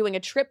birthday. We're doing a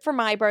trip for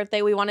my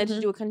birthday. We wanted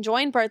to do a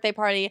conjoined birthday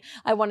party.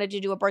 I wanted to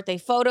do a birthday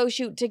photo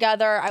shoot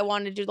together. I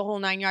wanted to do the whole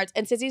 9 yards.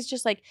 And Sissy's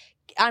just like,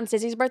 on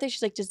Sissy's birthday,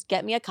 she's like, just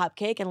get me a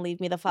cupcake and leave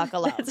me the fuck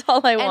alone. That's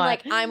all I want. And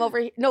like, I'm over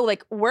here. No,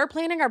 like, we're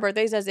planning our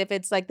birthdays as if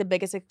it's like the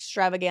biggest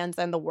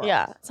extravaganza in the world.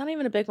 Yeah. It's not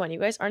even a big one. You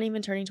guys aren't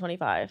even turning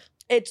 25.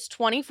 It's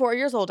 24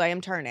 years old I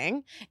am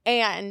turning.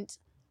 And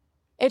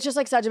it's just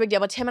like such a big deal.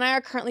 But Tim and I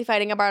are currently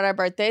fighting about our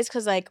birthdays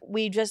because like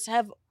we just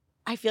have,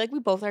 I feel like we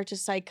both are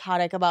just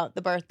psychotic about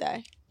the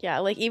birthday. Yeah.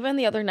 Like even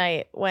the other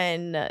night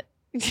when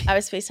I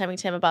was FaceTiming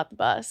Tim about the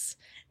bus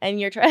and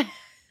you're trying...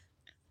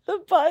 The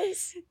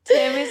bus.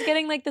 Tim is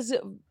getting like this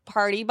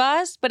party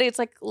bus, but it's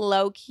like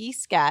low key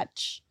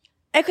sketch.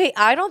 Okay,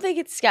 I don't think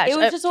it's sketch. It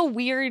was just a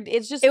weird.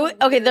 It's just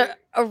okay. The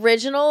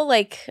original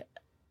like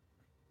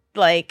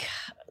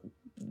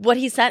what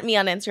he sent me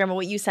on Instagram and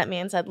what you sent me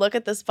and said, look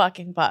at this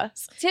fucking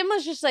bus. Tim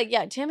was just like,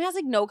 yeah. Tim has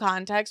like no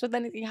context with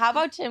anything. How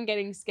about Tim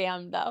getting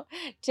scammed though?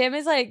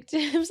 Tim's like,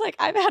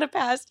 I've had a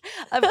past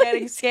of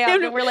getting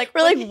scammed, and we're like,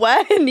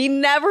 when? He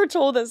never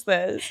told us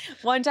this.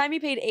 One time he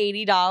paid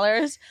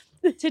 $80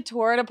 to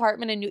tour an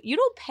apartment in you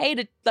don't pay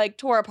to like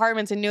tour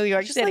apartments in New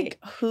York City. Like,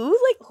 who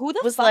the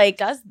was fuck like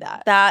does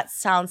that? That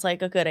sounds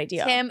like a good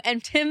idea.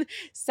 Tim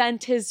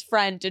sent his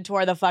friend to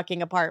tour the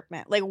fucking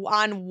apartment. Like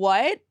on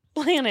what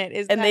planet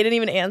is that? And they didn't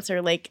even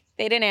answer. Like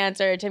they didn't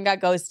answer. Tim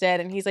got ghosted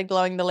and he's like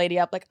blowing the lady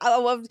up like,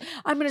 oh,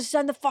 I'm gonna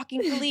send the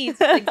fucking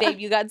police. Like, babe,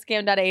 you got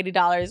scammed out of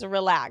 $80.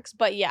 Relax.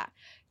 But yeah.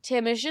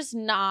 Tim is just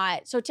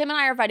not. So Tim and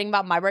I are fighting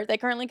about my birthday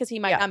currently because he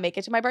might not make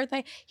it to my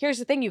birthday. Here's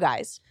the thing, you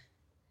guys.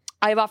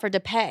 I've offered to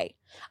pay.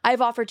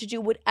 I've offered to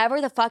do whatever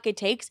the fuck it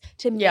takes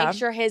to make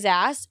sure his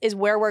ass is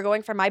where we're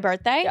going for my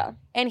birthday. Yeah.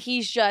 And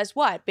he's just,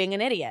 what? Being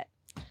an idiot.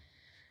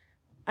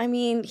 I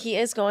mean, he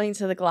is going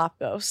to the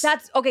Galapagos.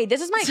 That's, okay, this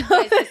is like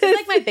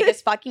my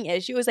biggest fucking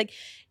issue is like,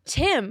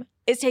 Tim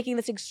is taking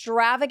this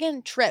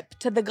extravagant trip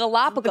to the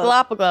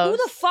Galapagos. Who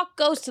the fuck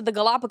goes to the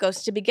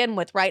Galapagos to begin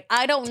with, right?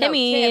 I don't know.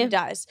 Tim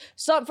does.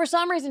 So for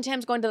some reason,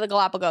 Tim's going to the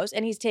Galapagos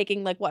and he's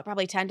taking like, what,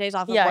 probably 10 days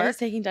off of work? Yeah, he's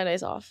taking 10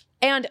 days off.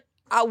 And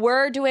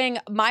we're doing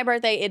my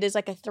birthday. It is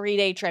like a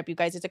 3-day trip, you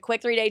guys. It's a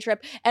quick 3-day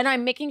trip. And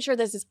I'm making sure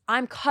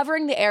I'm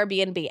covering the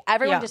Airbnb.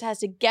 Everyone just has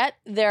to get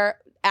their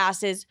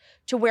asses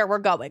to where we're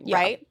going,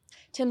 right?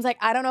 Tim's like,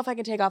 I don't know if I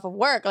can take off of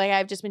work. Like,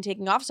 I've just been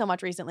taking off so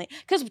much recently.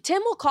 Because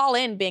Tim will call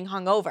in being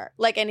hungover.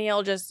 Like, and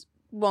he'll just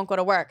won't go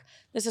to work.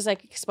 This is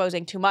like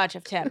exposing too much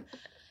of Tim.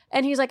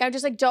 And he's like, I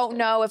just like don't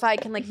know if I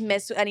can like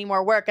miss any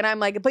more work. And I'm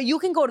like, but you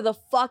can go to the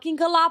fucking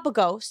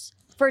Galapagos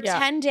for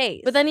 10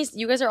 days. But then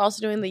you guys are also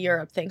doing the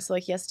Europe thing. So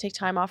like he has to take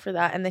time off for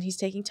that. And then he's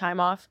taking time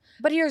off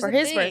for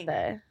his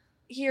birthday.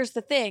 Here's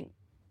the thing.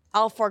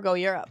 I'll forego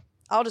Europe.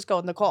 I'll just go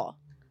with Nicole.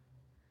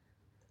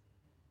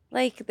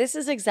 Like, this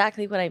is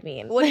exactly what I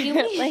mean. What do you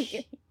mean?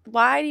 Like,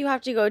 why do you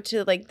have to go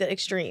to like the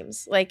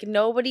extremes? Like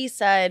nobody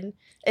said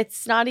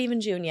it's not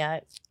even June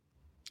yet.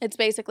 It's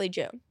basically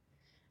June.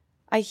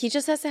 He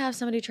just has to have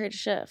somebody trade a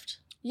shift.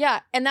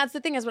 Yeah, and that's the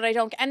thing is what I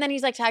don't. And then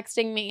he's like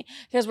texting me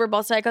because we're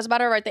both psychos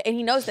about our birthday, and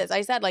he knows this.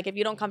 I said like, if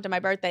you don't come to my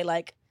birthday,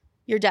 like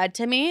you're dead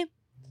to me,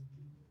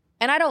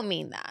 and I don't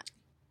mean that.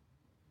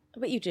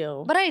 But you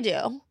do. But I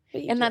do,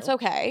 and that's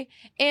okay.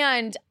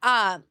 And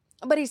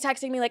but he's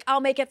texting me like, I'll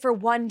make it for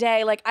one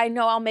day. Like I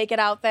know I'll make it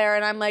out there,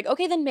 and I'm like,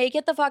 okay, then make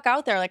it the fuck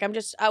out there. Like I'm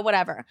just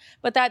whatever.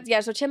 But that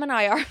So Tim and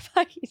I are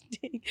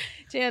fighting.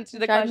 To answer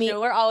the question,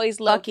 we're always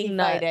lucky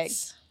fighting.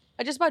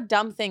 Just about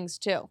dumb things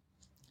too.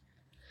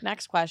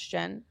 Next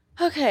question.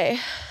 Okay.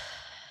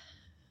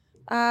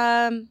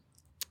 If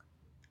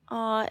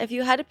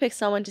you had to pick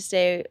someone to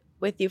stay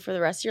with you for the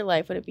rest of your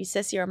life, would it be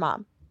Sissy or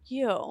Mom?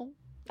 You.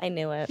 I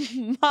knew it.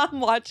 Mom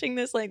watching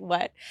this, like,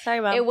 what?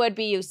 Sorry, Mom. It would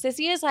be you.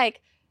 Sissy is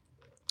like,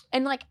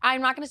 and like,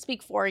 I'm not going to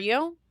speak for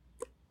you,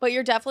 but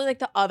you're definitely like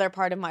the other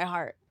part of my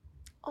heart.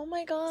 Oh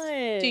my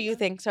God. Do you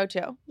think so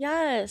too?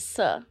 Yes.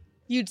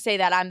 You'd say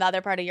that I'm the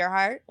other part of your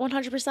heart?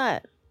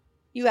 100%.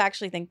 You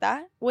actually think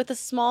that? With a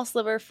small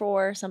sliver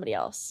for somebody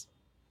else.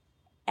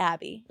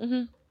 Abby.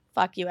 Mm-hmm.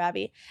 Fuck you,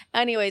 Abby.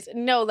 Anyways,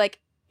 no, like,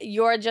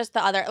 you're just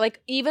the other.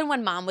 Like, even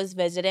when Mom was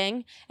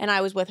visiting and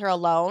I was with her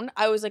alone,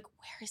 I was like,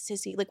 where is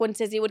Sissy? Like, when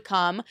Sissy would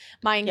come,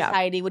 my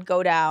anxiety would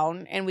go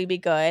down and we'd be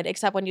good,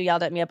 except when you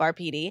yelled at me at Bar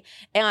PD,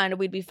 and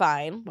we'd be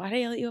fine. Why did I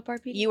yell at you at Bar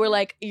PD? You were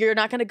like, you're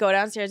not going to go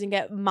downstairs and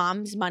get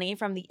Mom's money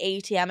from the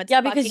ATM. It's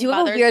because you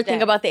have a weird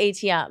thing about the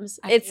ATMs.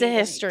 It's a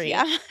history.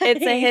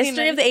 It's a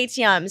history of the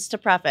ATMs, to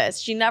preface.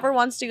 She never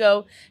wants to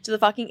go to the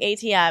fucking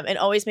ATM and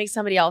always makes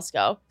somebody else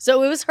go.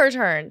 So it was her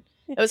turn.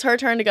 It was her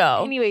turn to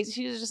go. Anyways,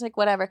 she was just like,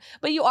 whatever.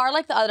 But you are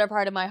like the other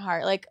part of my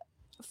heart. Like,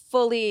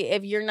 fully,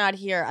 if you're not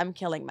here, I'm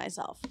killing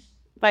myself.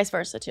 Vice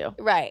versa, too.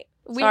 Right.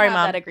 We have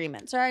that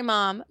agreement. Sorry,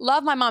 Mom.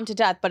 Love my mom to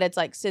death, but it's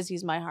like,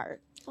 Sissy's my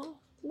heart. Oh,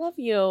 love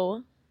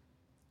you.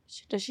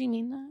 Does she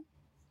mean that?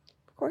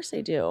 Of course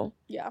I do.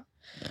 Yeah.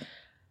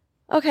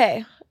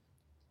 Okay.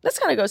 This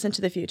kind of goes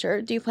into the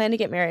future. Do you plan to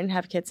get married and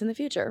have kids in the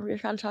future? We were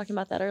kind of talking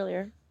about that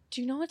earlier.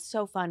 Do you know what's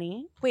so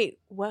funny? Wait,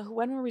 when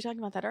were we talking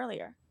about that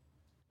earlier?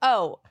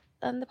 Oh.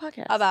 On the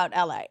podcast. About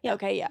LA. Yeah.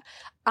 Okay, yeah.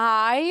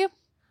 I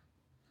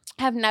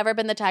have never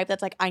been the type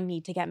that's like, I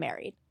need to get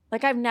married.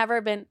 Like, I've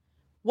never been.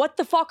 What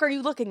the fuck are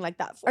you looking like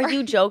that for? Are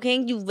you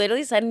joking? You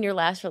literally said in your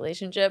last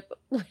relationship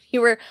when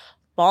you were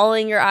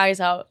bawling your eyes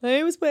out,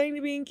 I was planning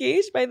to be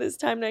engaged by this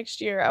time next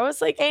year. I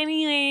was like,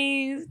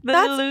 anyways, the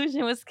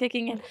delusion was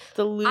kicking in.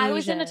 Delusion. I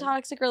was in a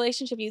toxic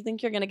relationship. You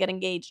think you're going to get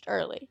engaged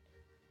early.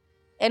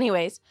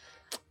 Anyways,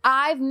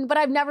 I've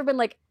never been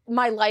like,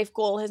 my life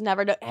goal has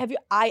never done.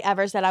 I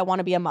ever said I want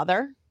to be a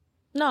mother?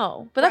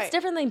 No, but that's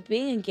different than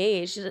being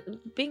engaged.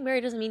 Being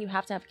married doesn't mean you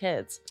have to have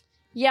kids.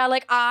 Yeah,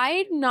 like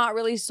I'm not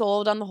really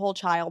sold on the whole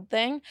child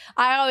thing.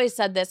 I always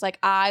said this, like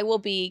I will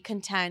be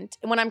content.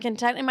 When I'm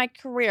content in my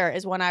career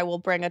is when I will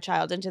bring a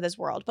child into this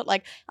world. But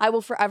like I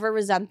will forever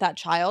resent that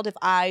child if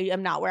I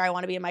am not where I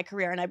want to be in my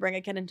career and I bring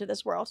a kid into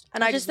this world.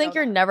 And I just think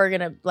you're never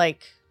going to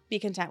like be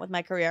content with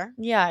my career.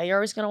 Yeah, you're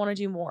always going to want to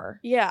do more.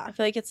 Yeah. I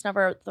feel like it's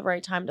never the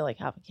right time to like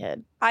have a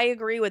kid. I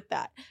agree with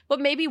that. But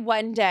maybe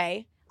one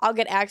day I'll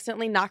get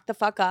accidentally knocked the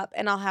fuck up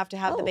and I'll have to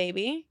have the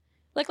baby.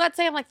 Like let's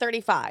say I'm like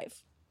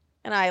 35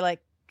 and I like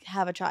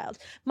have a child.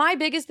 My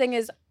biggest thing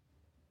is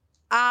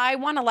I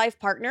want a life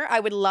partner. I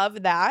would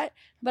love that.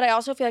 But I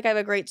also feel like I have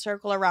a great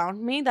circle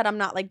around me that I'm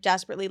not like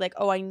desperately like,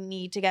 oh, I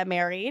need to get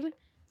married.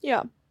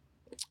 Yeah.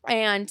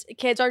 And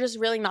kids are just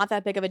really not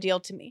that big of a deal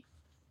to me.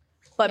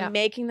 But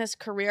making this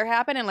career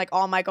happen and like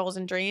all my goals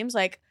and dreams,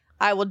 like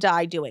I will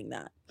die doing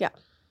that. Yeah.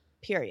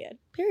 Period.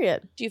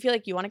 Do you feel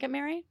like you want to get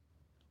married?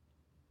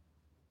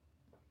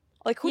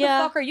 Like who the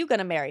fuck are you going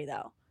to marry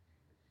though?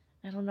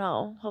 I don't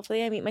know.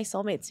 Hopefully I meet my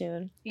soulmate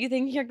soon. You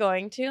think you're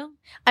going to?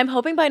 I'm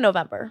hoping by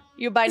November.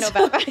 By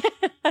November?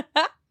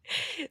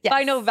 Yes.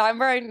 By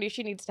November, I knew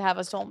she needs to have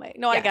a soulmate.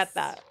 No, yes. I get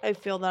that. I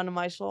feel that in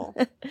my soul.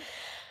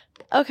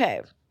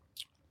 Okay.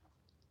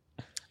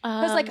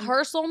 Because like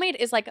her soulmate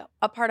is like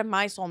a part of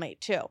my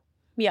soulmate too.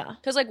 Yeah.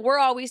 Because like we're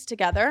always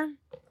together.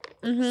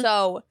 Mm-hmm.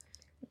 So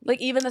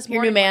like even this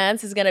morning. Your new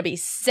mans is going to be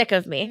sick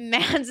of me.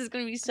 Mans is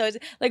going to be so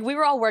like we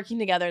were all working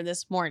together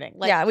this morning.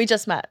 Like, yeah, we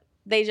just met.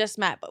 They just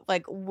met, but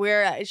like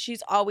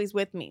she's always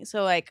with me.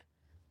 So like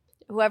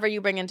whoever you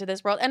bring into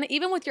this world, and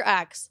even with your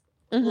ex,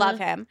 love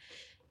him.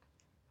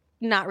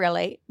 Not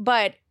really,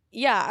 but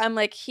yeah, I'm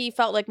like he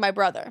felt like my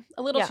brother,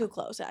 a little too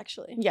close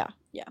actually. Yeah.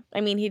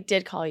 I mean, he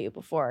did call you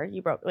before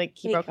you broke. Like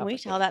he broke up. Can we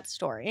tell that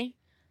story?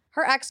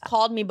 Her ex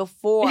called me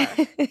before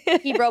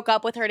he broke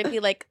up with her to be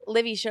like,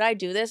 Livi, should I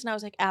do this? And I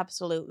was like,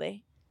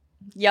 absolutely.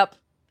 Yep.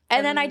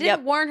 And then I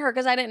didn't warn her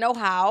because I didn't know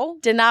how.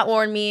 Did not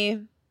warn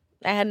me.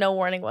 I had no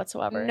warning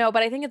whatsoever. No,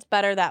 but I think it's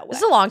better that way. This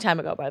is a long time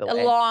ago, by the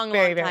way. A long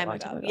time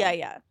ago.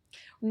 Yeah.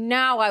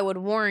 Now I would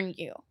warn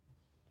you.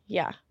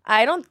 Yeah.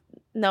 I don't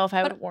know if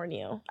I would warn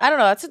you. I don't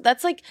know.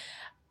 That's like,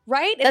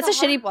 right? That's a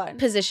shitty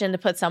position to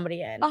put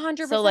somebody in.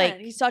 100%. So like,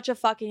 he's such a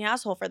fucking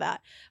asshole for that.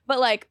 But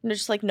like, there's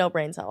just like no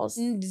brain cells.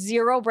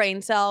 0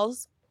 brain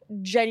cells.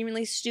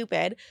 Genuinely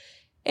stupid.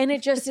 And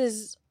it just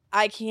is.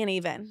 I can't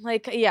even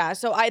like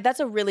so that's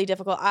a really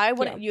difficult. I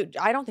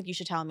don't think you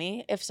should tell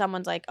me if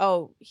someone's like,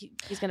 oh,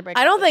 he's gonna break.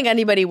 I don't think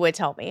anybody would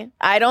tell me.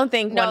 I don't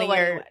think one of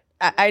your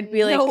I'd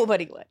be like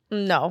nobody would.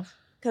 No,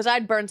 because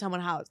I'd burn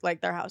someone's house,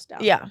 like their house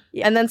down. Yeah,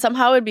 and then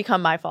somehow it'd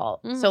become my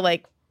fault. Mm-hmm. So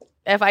like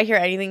if I hear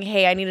anything,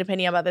 hey, I need an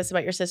opinion about this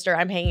about your sister,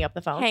 I'm hanging up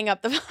the phone. Hang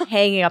up the phone.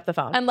 Hanging up the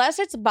phone. Unless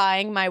it's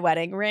buying my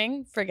wedding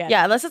ring, forget.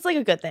 Yeah, unless it's like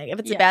a good thing. If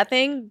it's a bad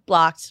thing,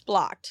 blocked.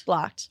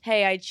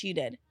 Hey, I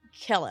cheated.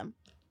 Kill him.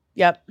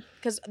 Yep.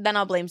 Because then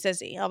I'll blame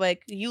Sissy. I'll be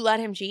like, you let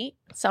him cheat?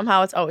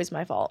 Somehow it's always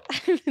my fault.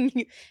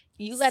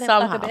 You let him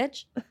fuck a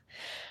bitch?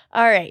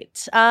 All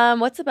right.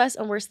 What's the best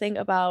and worst thing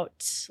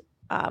about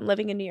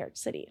living in New York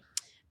City?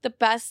 The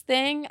best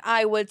thing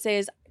I would say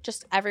is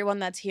just everyone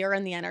that's here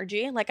and the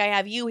energy. Like I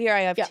have you here.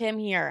 I have Tim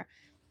here.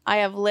 I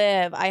have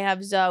Liv. I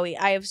have Zoe.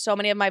 I have so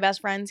many of my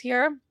best friends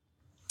here.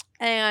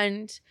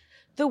 And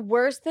the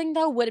worst thing,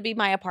 though, would be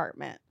my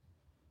apartment.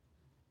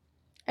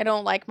 I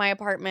don't like my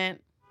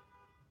apartment.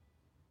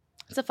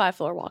 It's a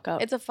 5-floor walk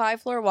up. It's a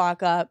 5-floor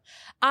walk up.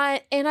 I'm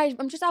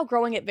just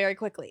outgrowing it very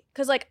quickly.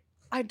 Because, like,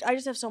 I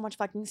just have so much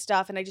fucking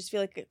stuff and I just feel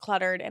like it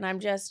cluttered and I'm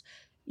just,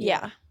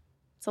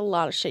 It's a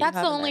lot of shit. That's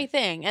the only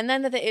thing. And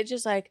then it's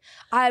just like,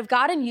 I've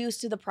gotten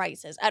used to the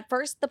prices. At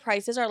first, the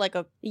prices are like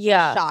a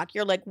shock.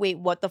 You're like, wait,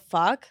 what the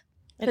fuck?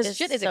 Because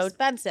shit is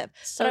expensive.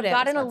 So but I've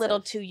gotten a little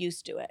too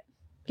used to it.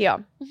 Yeah.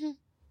 Mm-hmm.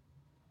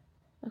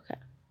 Okay.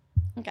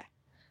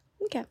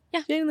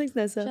 Yeah. Jaden likes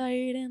Nessa.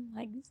 Jaden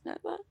likes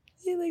Nessa.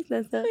 He likes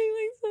Nessa.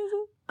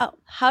 Oh,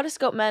 how to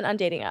scope men on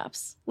dating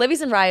apps.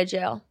 Livy's in Raya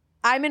jail.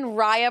 I'm in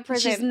Raya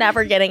prison. She's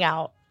never getting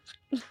out.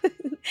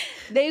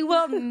 They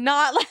will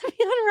not let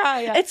me on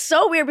Raya. It's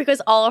so weird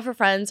because all of her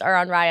friends are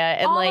on Raya.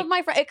 And all of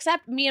my friends,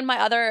 except me and my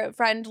other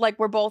friend, like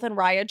we're both in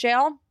Raya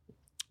jail.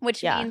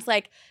 Which means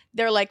like,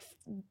 they're like,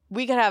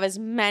 we could have as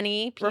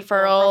many people,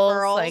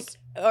 referrals like,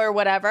 or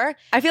whatever.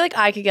 I feel like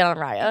I could get on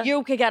Raya.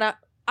 You could get on.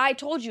 I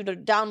told you to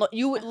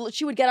download.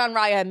 She would get on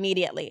Raya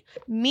immediately.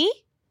 Me?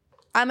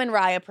 I'm in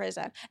Raya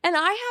prison. And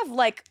I have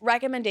like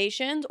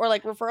recommendations or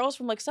like referrals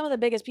from like some of the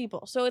biggest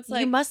people. So it's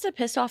like. You must have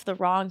pissed off the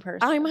wrong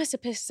person. I must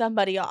have pissed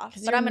somebody off.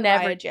 But I'm in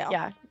Raya jail.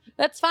 Yeah.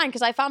 That's fine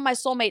because I found my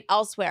soulmate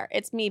elsewhere.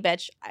 It's me,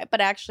 bitch.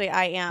 But actually,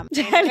 I am.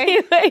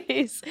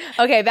 Anyways.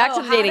 Okay, back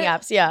to the dating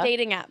apps. Yeah.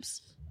 Dating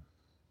apps.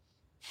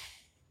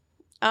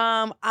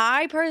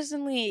 I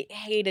personally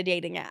hate a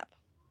dating app.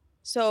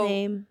 So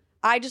Same.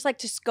 I just like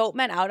to scope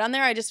men out on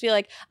there. I just feel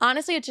like,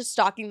 honestly, it's just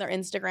stalking their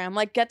Instagram.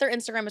 Like, get their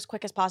Instagram as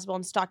quick as possible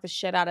and stalk the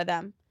shit out of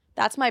them.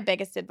 That's my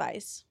biggest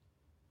advice.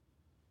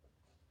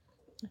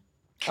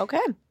 Okay.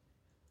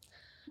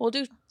 We'll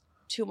do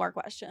 2 more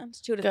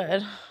questions. 2 to 3.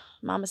 Good.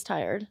 Mama's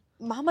tired.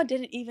 Mama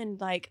didn't even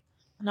like.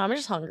 No, I'm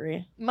just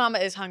hungry. Mama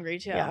is hungry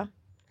too. Yeah.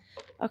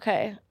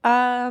 Okay.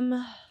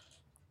 How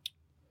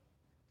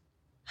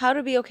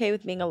to be okay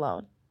with being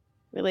alone,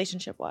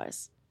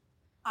 relationship-wise?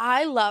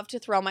 I love to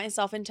throw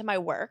myself into my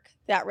work.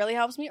 That really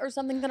helps me, or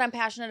something that I'm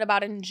passionate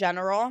about in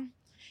general.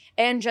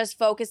 And just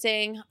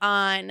focusing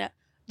on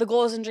the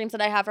goals and dreams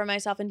that I have for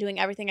myself and doing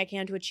everything I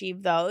can to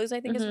achieve those, I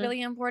think is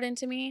really important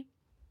to me.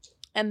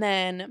 And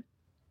then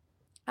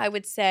I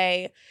would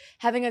say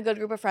having a good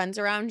group of friends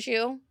around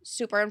you,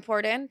 super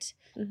important.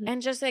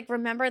 And just like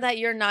remember that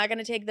you're not going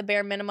to take the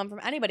bare minimum from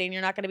anybody and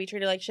you're not going to be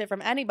treated like shit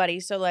from anybody.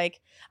 So like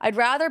I'd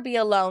rather be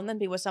alone than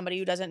be with somebody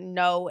who doesn't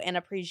know and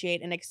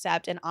appreciate and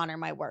accept and honor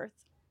my worth.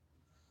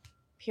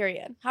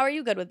 Period. How are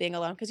you good with being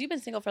alone? Because you've been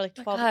single for like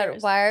 12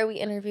 years. Why are we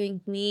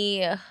interviewing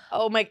me?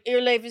 Oh my,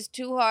 your life is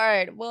too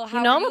hard. Well,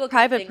 how I'm a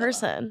private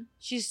person. Alone?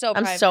 She's so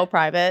private. I'm so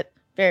private.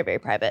 Very, very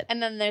private.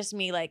 And then there's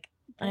me like,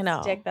 I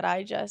know. Dick that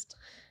I just.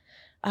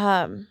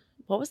 What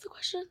was the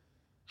question?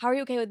 How are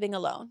you okay with being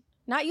alone?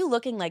 Not you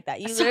looking like that.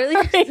 You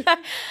literally.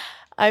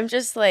 I'm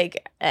just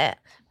like,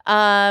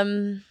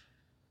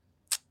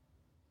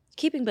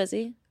 keeping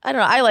busy. I don't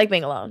know. I like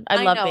being alone.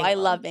 I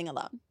love being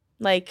alone.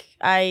 Like,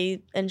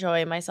 I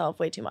enjoy myself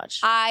way too much.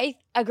 I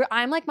agree.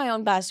 I'm like my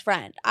own best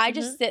friend. I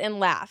just sit and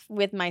laugh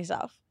with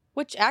myself,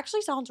 which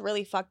actually sounds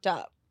really fucked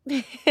up.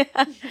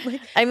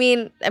 I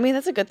mean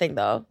that's a good thing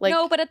though. Like,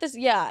 no, but at this,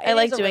 yeah, I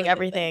like doing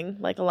everything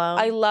like alone.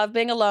 I love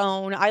being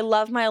alone. I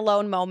love my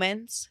alone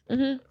moments.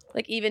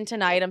 Like even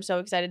tonight, I'm so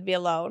excited to be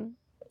alone.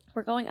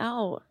 We're going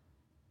out.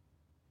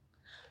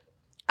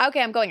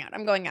 Okay, I'm going out.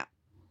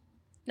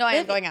 No, I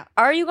am going out.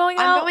 Are you going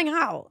out? I'm going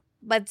out.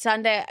 But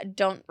Sunday,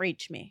 don't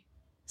reach me.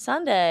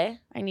 Sunday?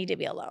 I need to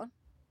be alone.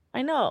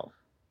 I know.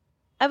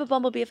 I have a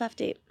Bumble BFF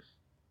date.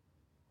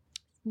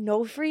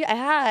 No free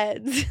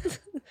ads.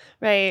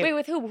 Right. Wait,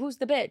 with who? Who's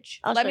the bitch?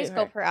 Let me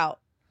scope her out.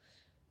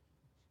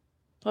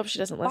 Hope she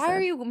doesn't listen. Why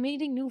are you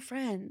meeting new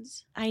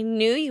friends? I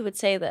knew you would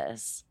say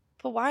this.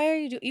 But why are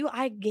you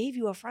I gave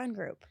you a friend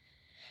group.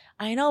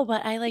 I know,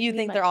 but I like. You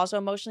think they're also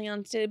emotionally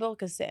unstable?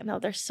 Because same. No,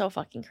 they're so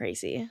fucking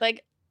crazy.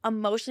 Like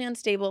emotionally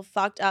unstable,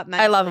 fucked up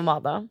men. I love them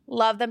all though.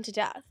 Love them to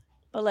death.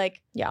 But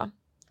like, yeah,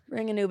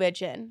 bring a new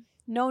bitch in.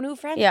 No new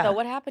friends though.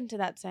 What happened to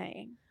that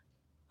saying?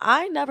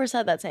 I never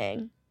said that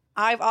saying.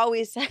 I've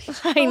always said.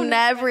 I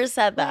never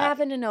said that. What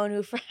happened to no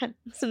new friends?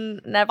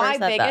 Never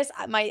said that.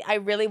 I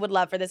really would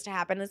love for this to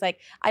happen. It's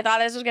like, I thought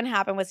this was going to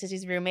happen with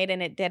Sissy's roommate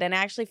and it didn't.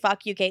 Actually,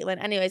 fuck you,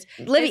 Caitlin. Anyways.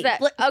 Livi,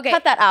 okay.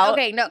 Cut that out.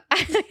 Okay, no.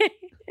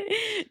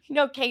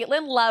 No,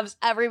 Caitlin loves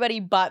everybody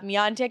but me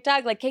on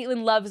TikTok. Like,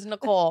 Caitlin loves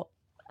Nicole.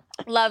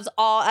 Loves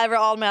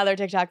all my other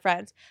TikTok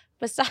friends.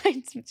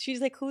 Besides, she's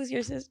like, who's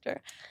your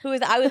sister?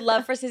 I would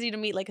love for Sissy to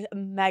meet like a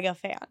mega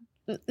fan.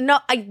 No,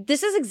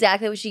 this is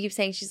exactly what she keeps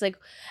saying. She's like,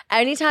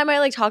 anytime I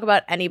like talk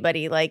about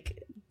anybody, like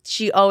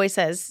she always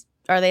says,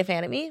 "Are they a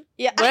fan of me?"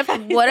 Yeah.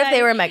 What if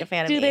they were a mega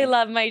fan of me? Do they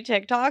love my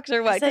TikToks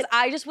or what?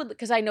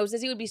 Because I know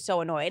Sissy would be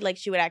so annoyed. Like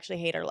she would actually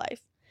hate her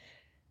life.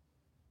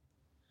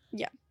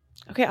 Yeah.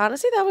 Okay.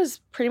 Honestly, that was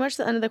pretty much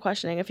the end of the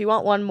questioning. If you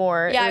want one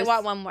more, I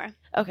want one more.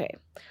 Okay.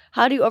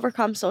 How do you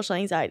overcome social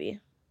anxiety?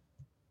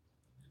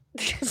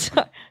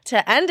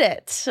 To end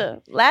it,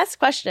 last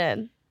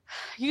question.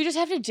 You just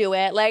have to do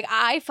it. Like,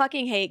 I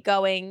fucking hate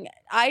going.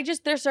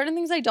 There's certain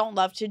things I don't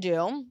love to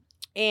do.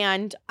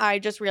 And I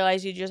just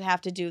realized you just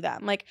have to do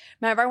them. Like,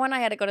 remember when I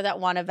had to go to that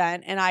one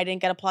event and I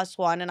didn't get a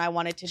 +1 and I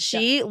wanted to.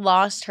 She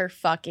lost her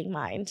fucking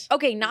mind.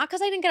 Okay, not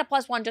because I didn't get a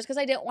 +1, just because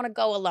I didn't want to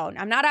go alone.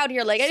 I'm not out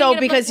here like.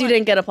 Because you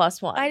didn't get a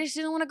 +1. I just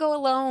didn't want to go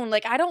alone.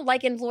 Like, I don't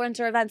like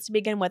influencer events to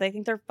begin with. I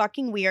think they're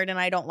fucking weird and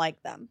I don't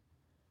like them.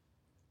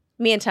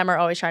 Me and Tim are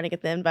always trying to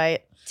get the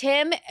invite.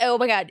 Tim, oh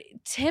my God.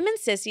 Tim and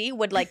Sissy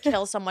would like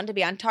kill someone to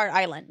be on Tart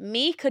Island.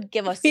 Me could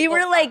give us. We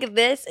were like,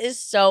 this is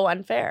so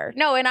unfair.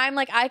 No, and I'm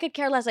like, I could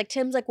care less. Like,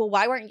 Tim's like, well,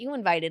 why weren't you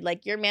invited?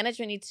 Like, your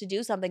management needs to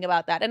do something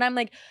about that. And I'm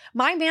like,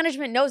 my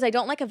management knows I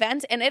don't like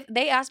events. And if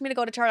they asked me to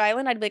go to Tart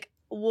Island, I'd be like,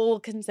 we'll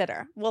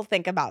consider. We'll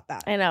think about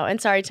that. I know. And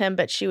sorry, Tim,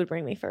 but she would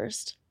bring me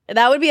first.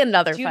 That would be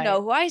another fight. Do you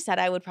know who I said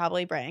I would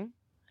probably bring?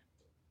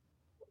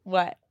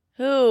 What?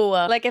 Who?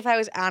 Like, if I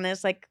was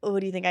honest, like, who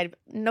do you think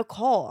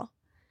Nicole.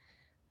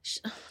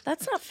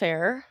 That's not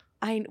fair.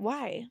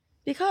 Why?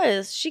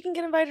 Because she can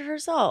get invited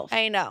herself.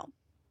 I know.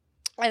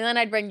 And then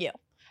I'd bring you.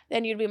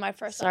 Then you'd be my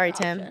first. Sorry,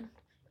 option. Tim.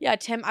 Yeah,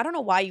 Tim, I don't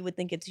know why you would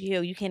think it's you.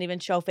 You can't even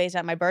show face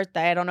at my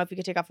birthday. I don't know if you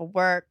could take off of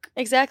work.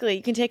 Exactly.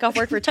 You can take off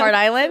work for Tart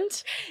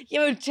Island.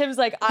 Yeah, Tim's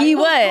like, he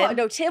would. God.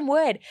 No, Tim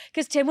would.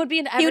 Because Tim would be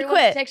in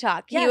everyone's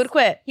TikTok. Yes. He would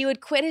quit. He would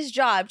quit his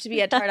job to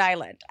be at Tart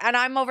Island. And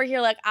I'm over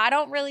here like, I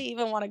don't really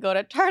even want to go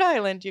to Tart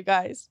Island, you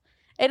guys.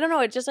 I don't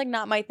know. It's just like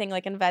not my thing.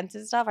 Like events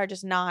and stuff are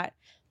just not.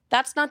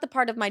 That's not the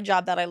part of my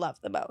job that I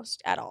love the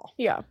most at all.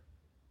 Yeah.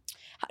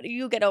 How do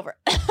you get over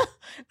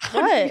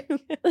what?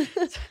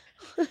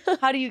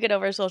 How do you get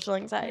over social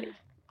anxiety?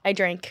 I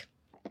drink.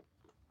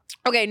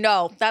 Okay,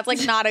 no, that's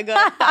like not a good.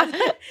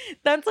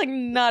 That's like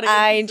not a good.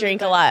 I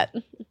drink a lot.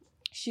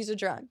 She's a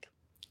drunk.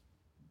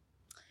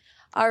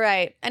 All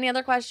right. Any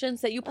other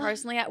questions that you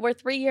personally have? We're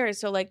 3 years,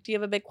 so like, do you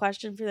have a big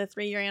question for the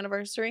 3-year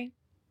anniversary?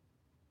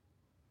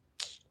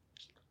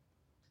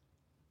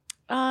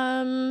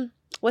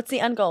 What's the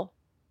end goal?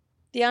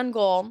 The end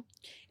goal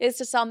is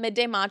to sell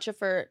midday matcha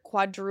for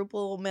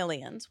quadruple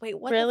millions. Wait,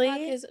 what really? the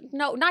fuck is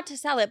no, not to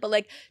sell it, but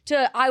like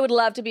I would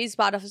love to be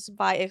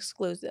Spotify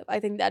exclusive. I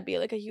think that'd be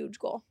like a huge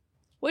goal.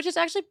 Which is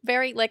actually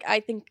very like I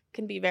think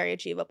can be very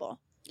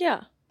achievable.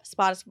 Yeah.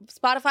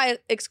 Spotify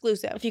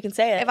exclusive. If you can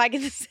say it. If I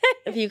can say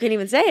if you can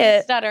even say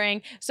it.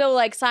 Stuttering. So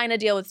like sign a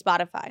deal with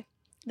Spotify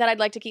that I'd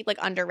like to keep like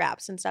under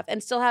wraps and stuff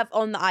and still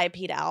own the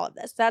IP to all of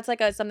this. That's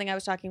like something I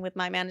was talking with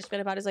my management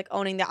about is like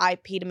owning the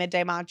IP to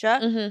Midday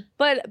Matcha. Mm-hmm.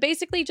 But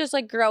basically just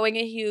like growing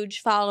a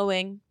huge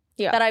following.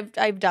 Yeah. That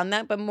I've done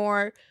that, but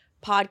more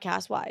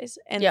podcast wise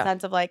in the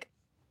sense of like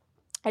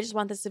I just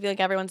want this to be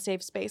like everyone's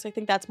safe space. I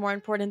think that's more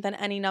important than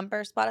any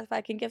number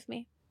Spotify can give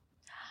me.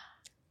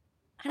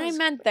 And I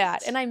meant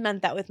that. And I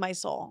meant that with my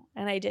soul.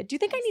 And I did. Do you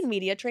think I need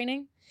media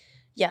training?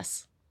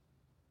 Yes.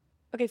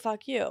 Okay,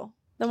 fuck you.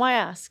 Then why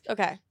ask?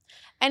 Okay.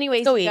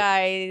 Anyways,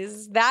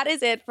 guys, that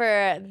is it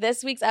for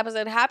this week's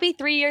episode. Happy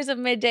 3 years of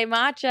Midday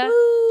Matcha.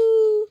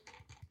 Woo!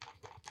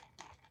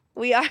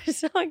 We are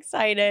so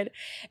excited.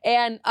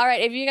 And all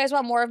right, if you guys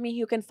want more of me,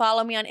 you can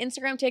follow me on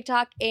Instagram,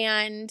 TikTok,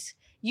 and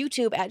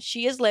YouTube at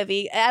She Is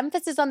Livi.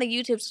 Emphasis on the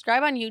YouTube.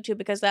 Subscribe on YouTube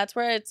because that's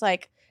where it's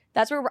like,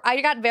 that's where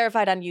I got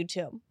verified on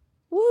YouTube.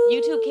 Woo.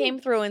 YouTube came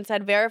through and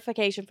said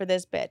verification for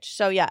this bitch.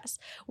 So yes,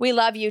 we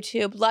love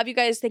YouTube. Love you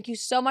guys. Thank you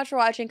so much for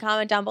watching.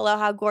 Comment down below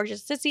how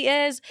gorgeous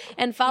Sissy is.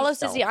 And follow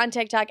Sissy on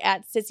TikTok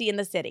at Sissy in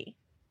the City.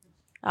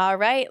 All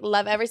right.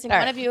 Love every single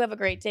one of you. Have a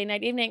great day,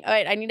 night, evening. All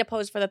right. I need to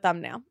pose for the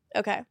thumbnail.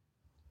 Okay.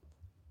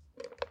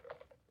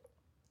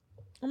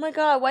 Oh my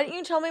God. Why didn't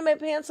you tell me my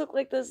pants look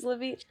like this,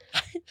 Livy?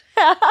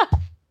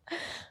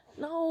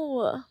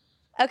 No.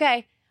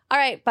 Okay. All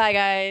right. Bye,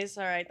 guys.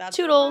 All right. That's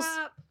Toodles. a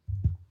wrap.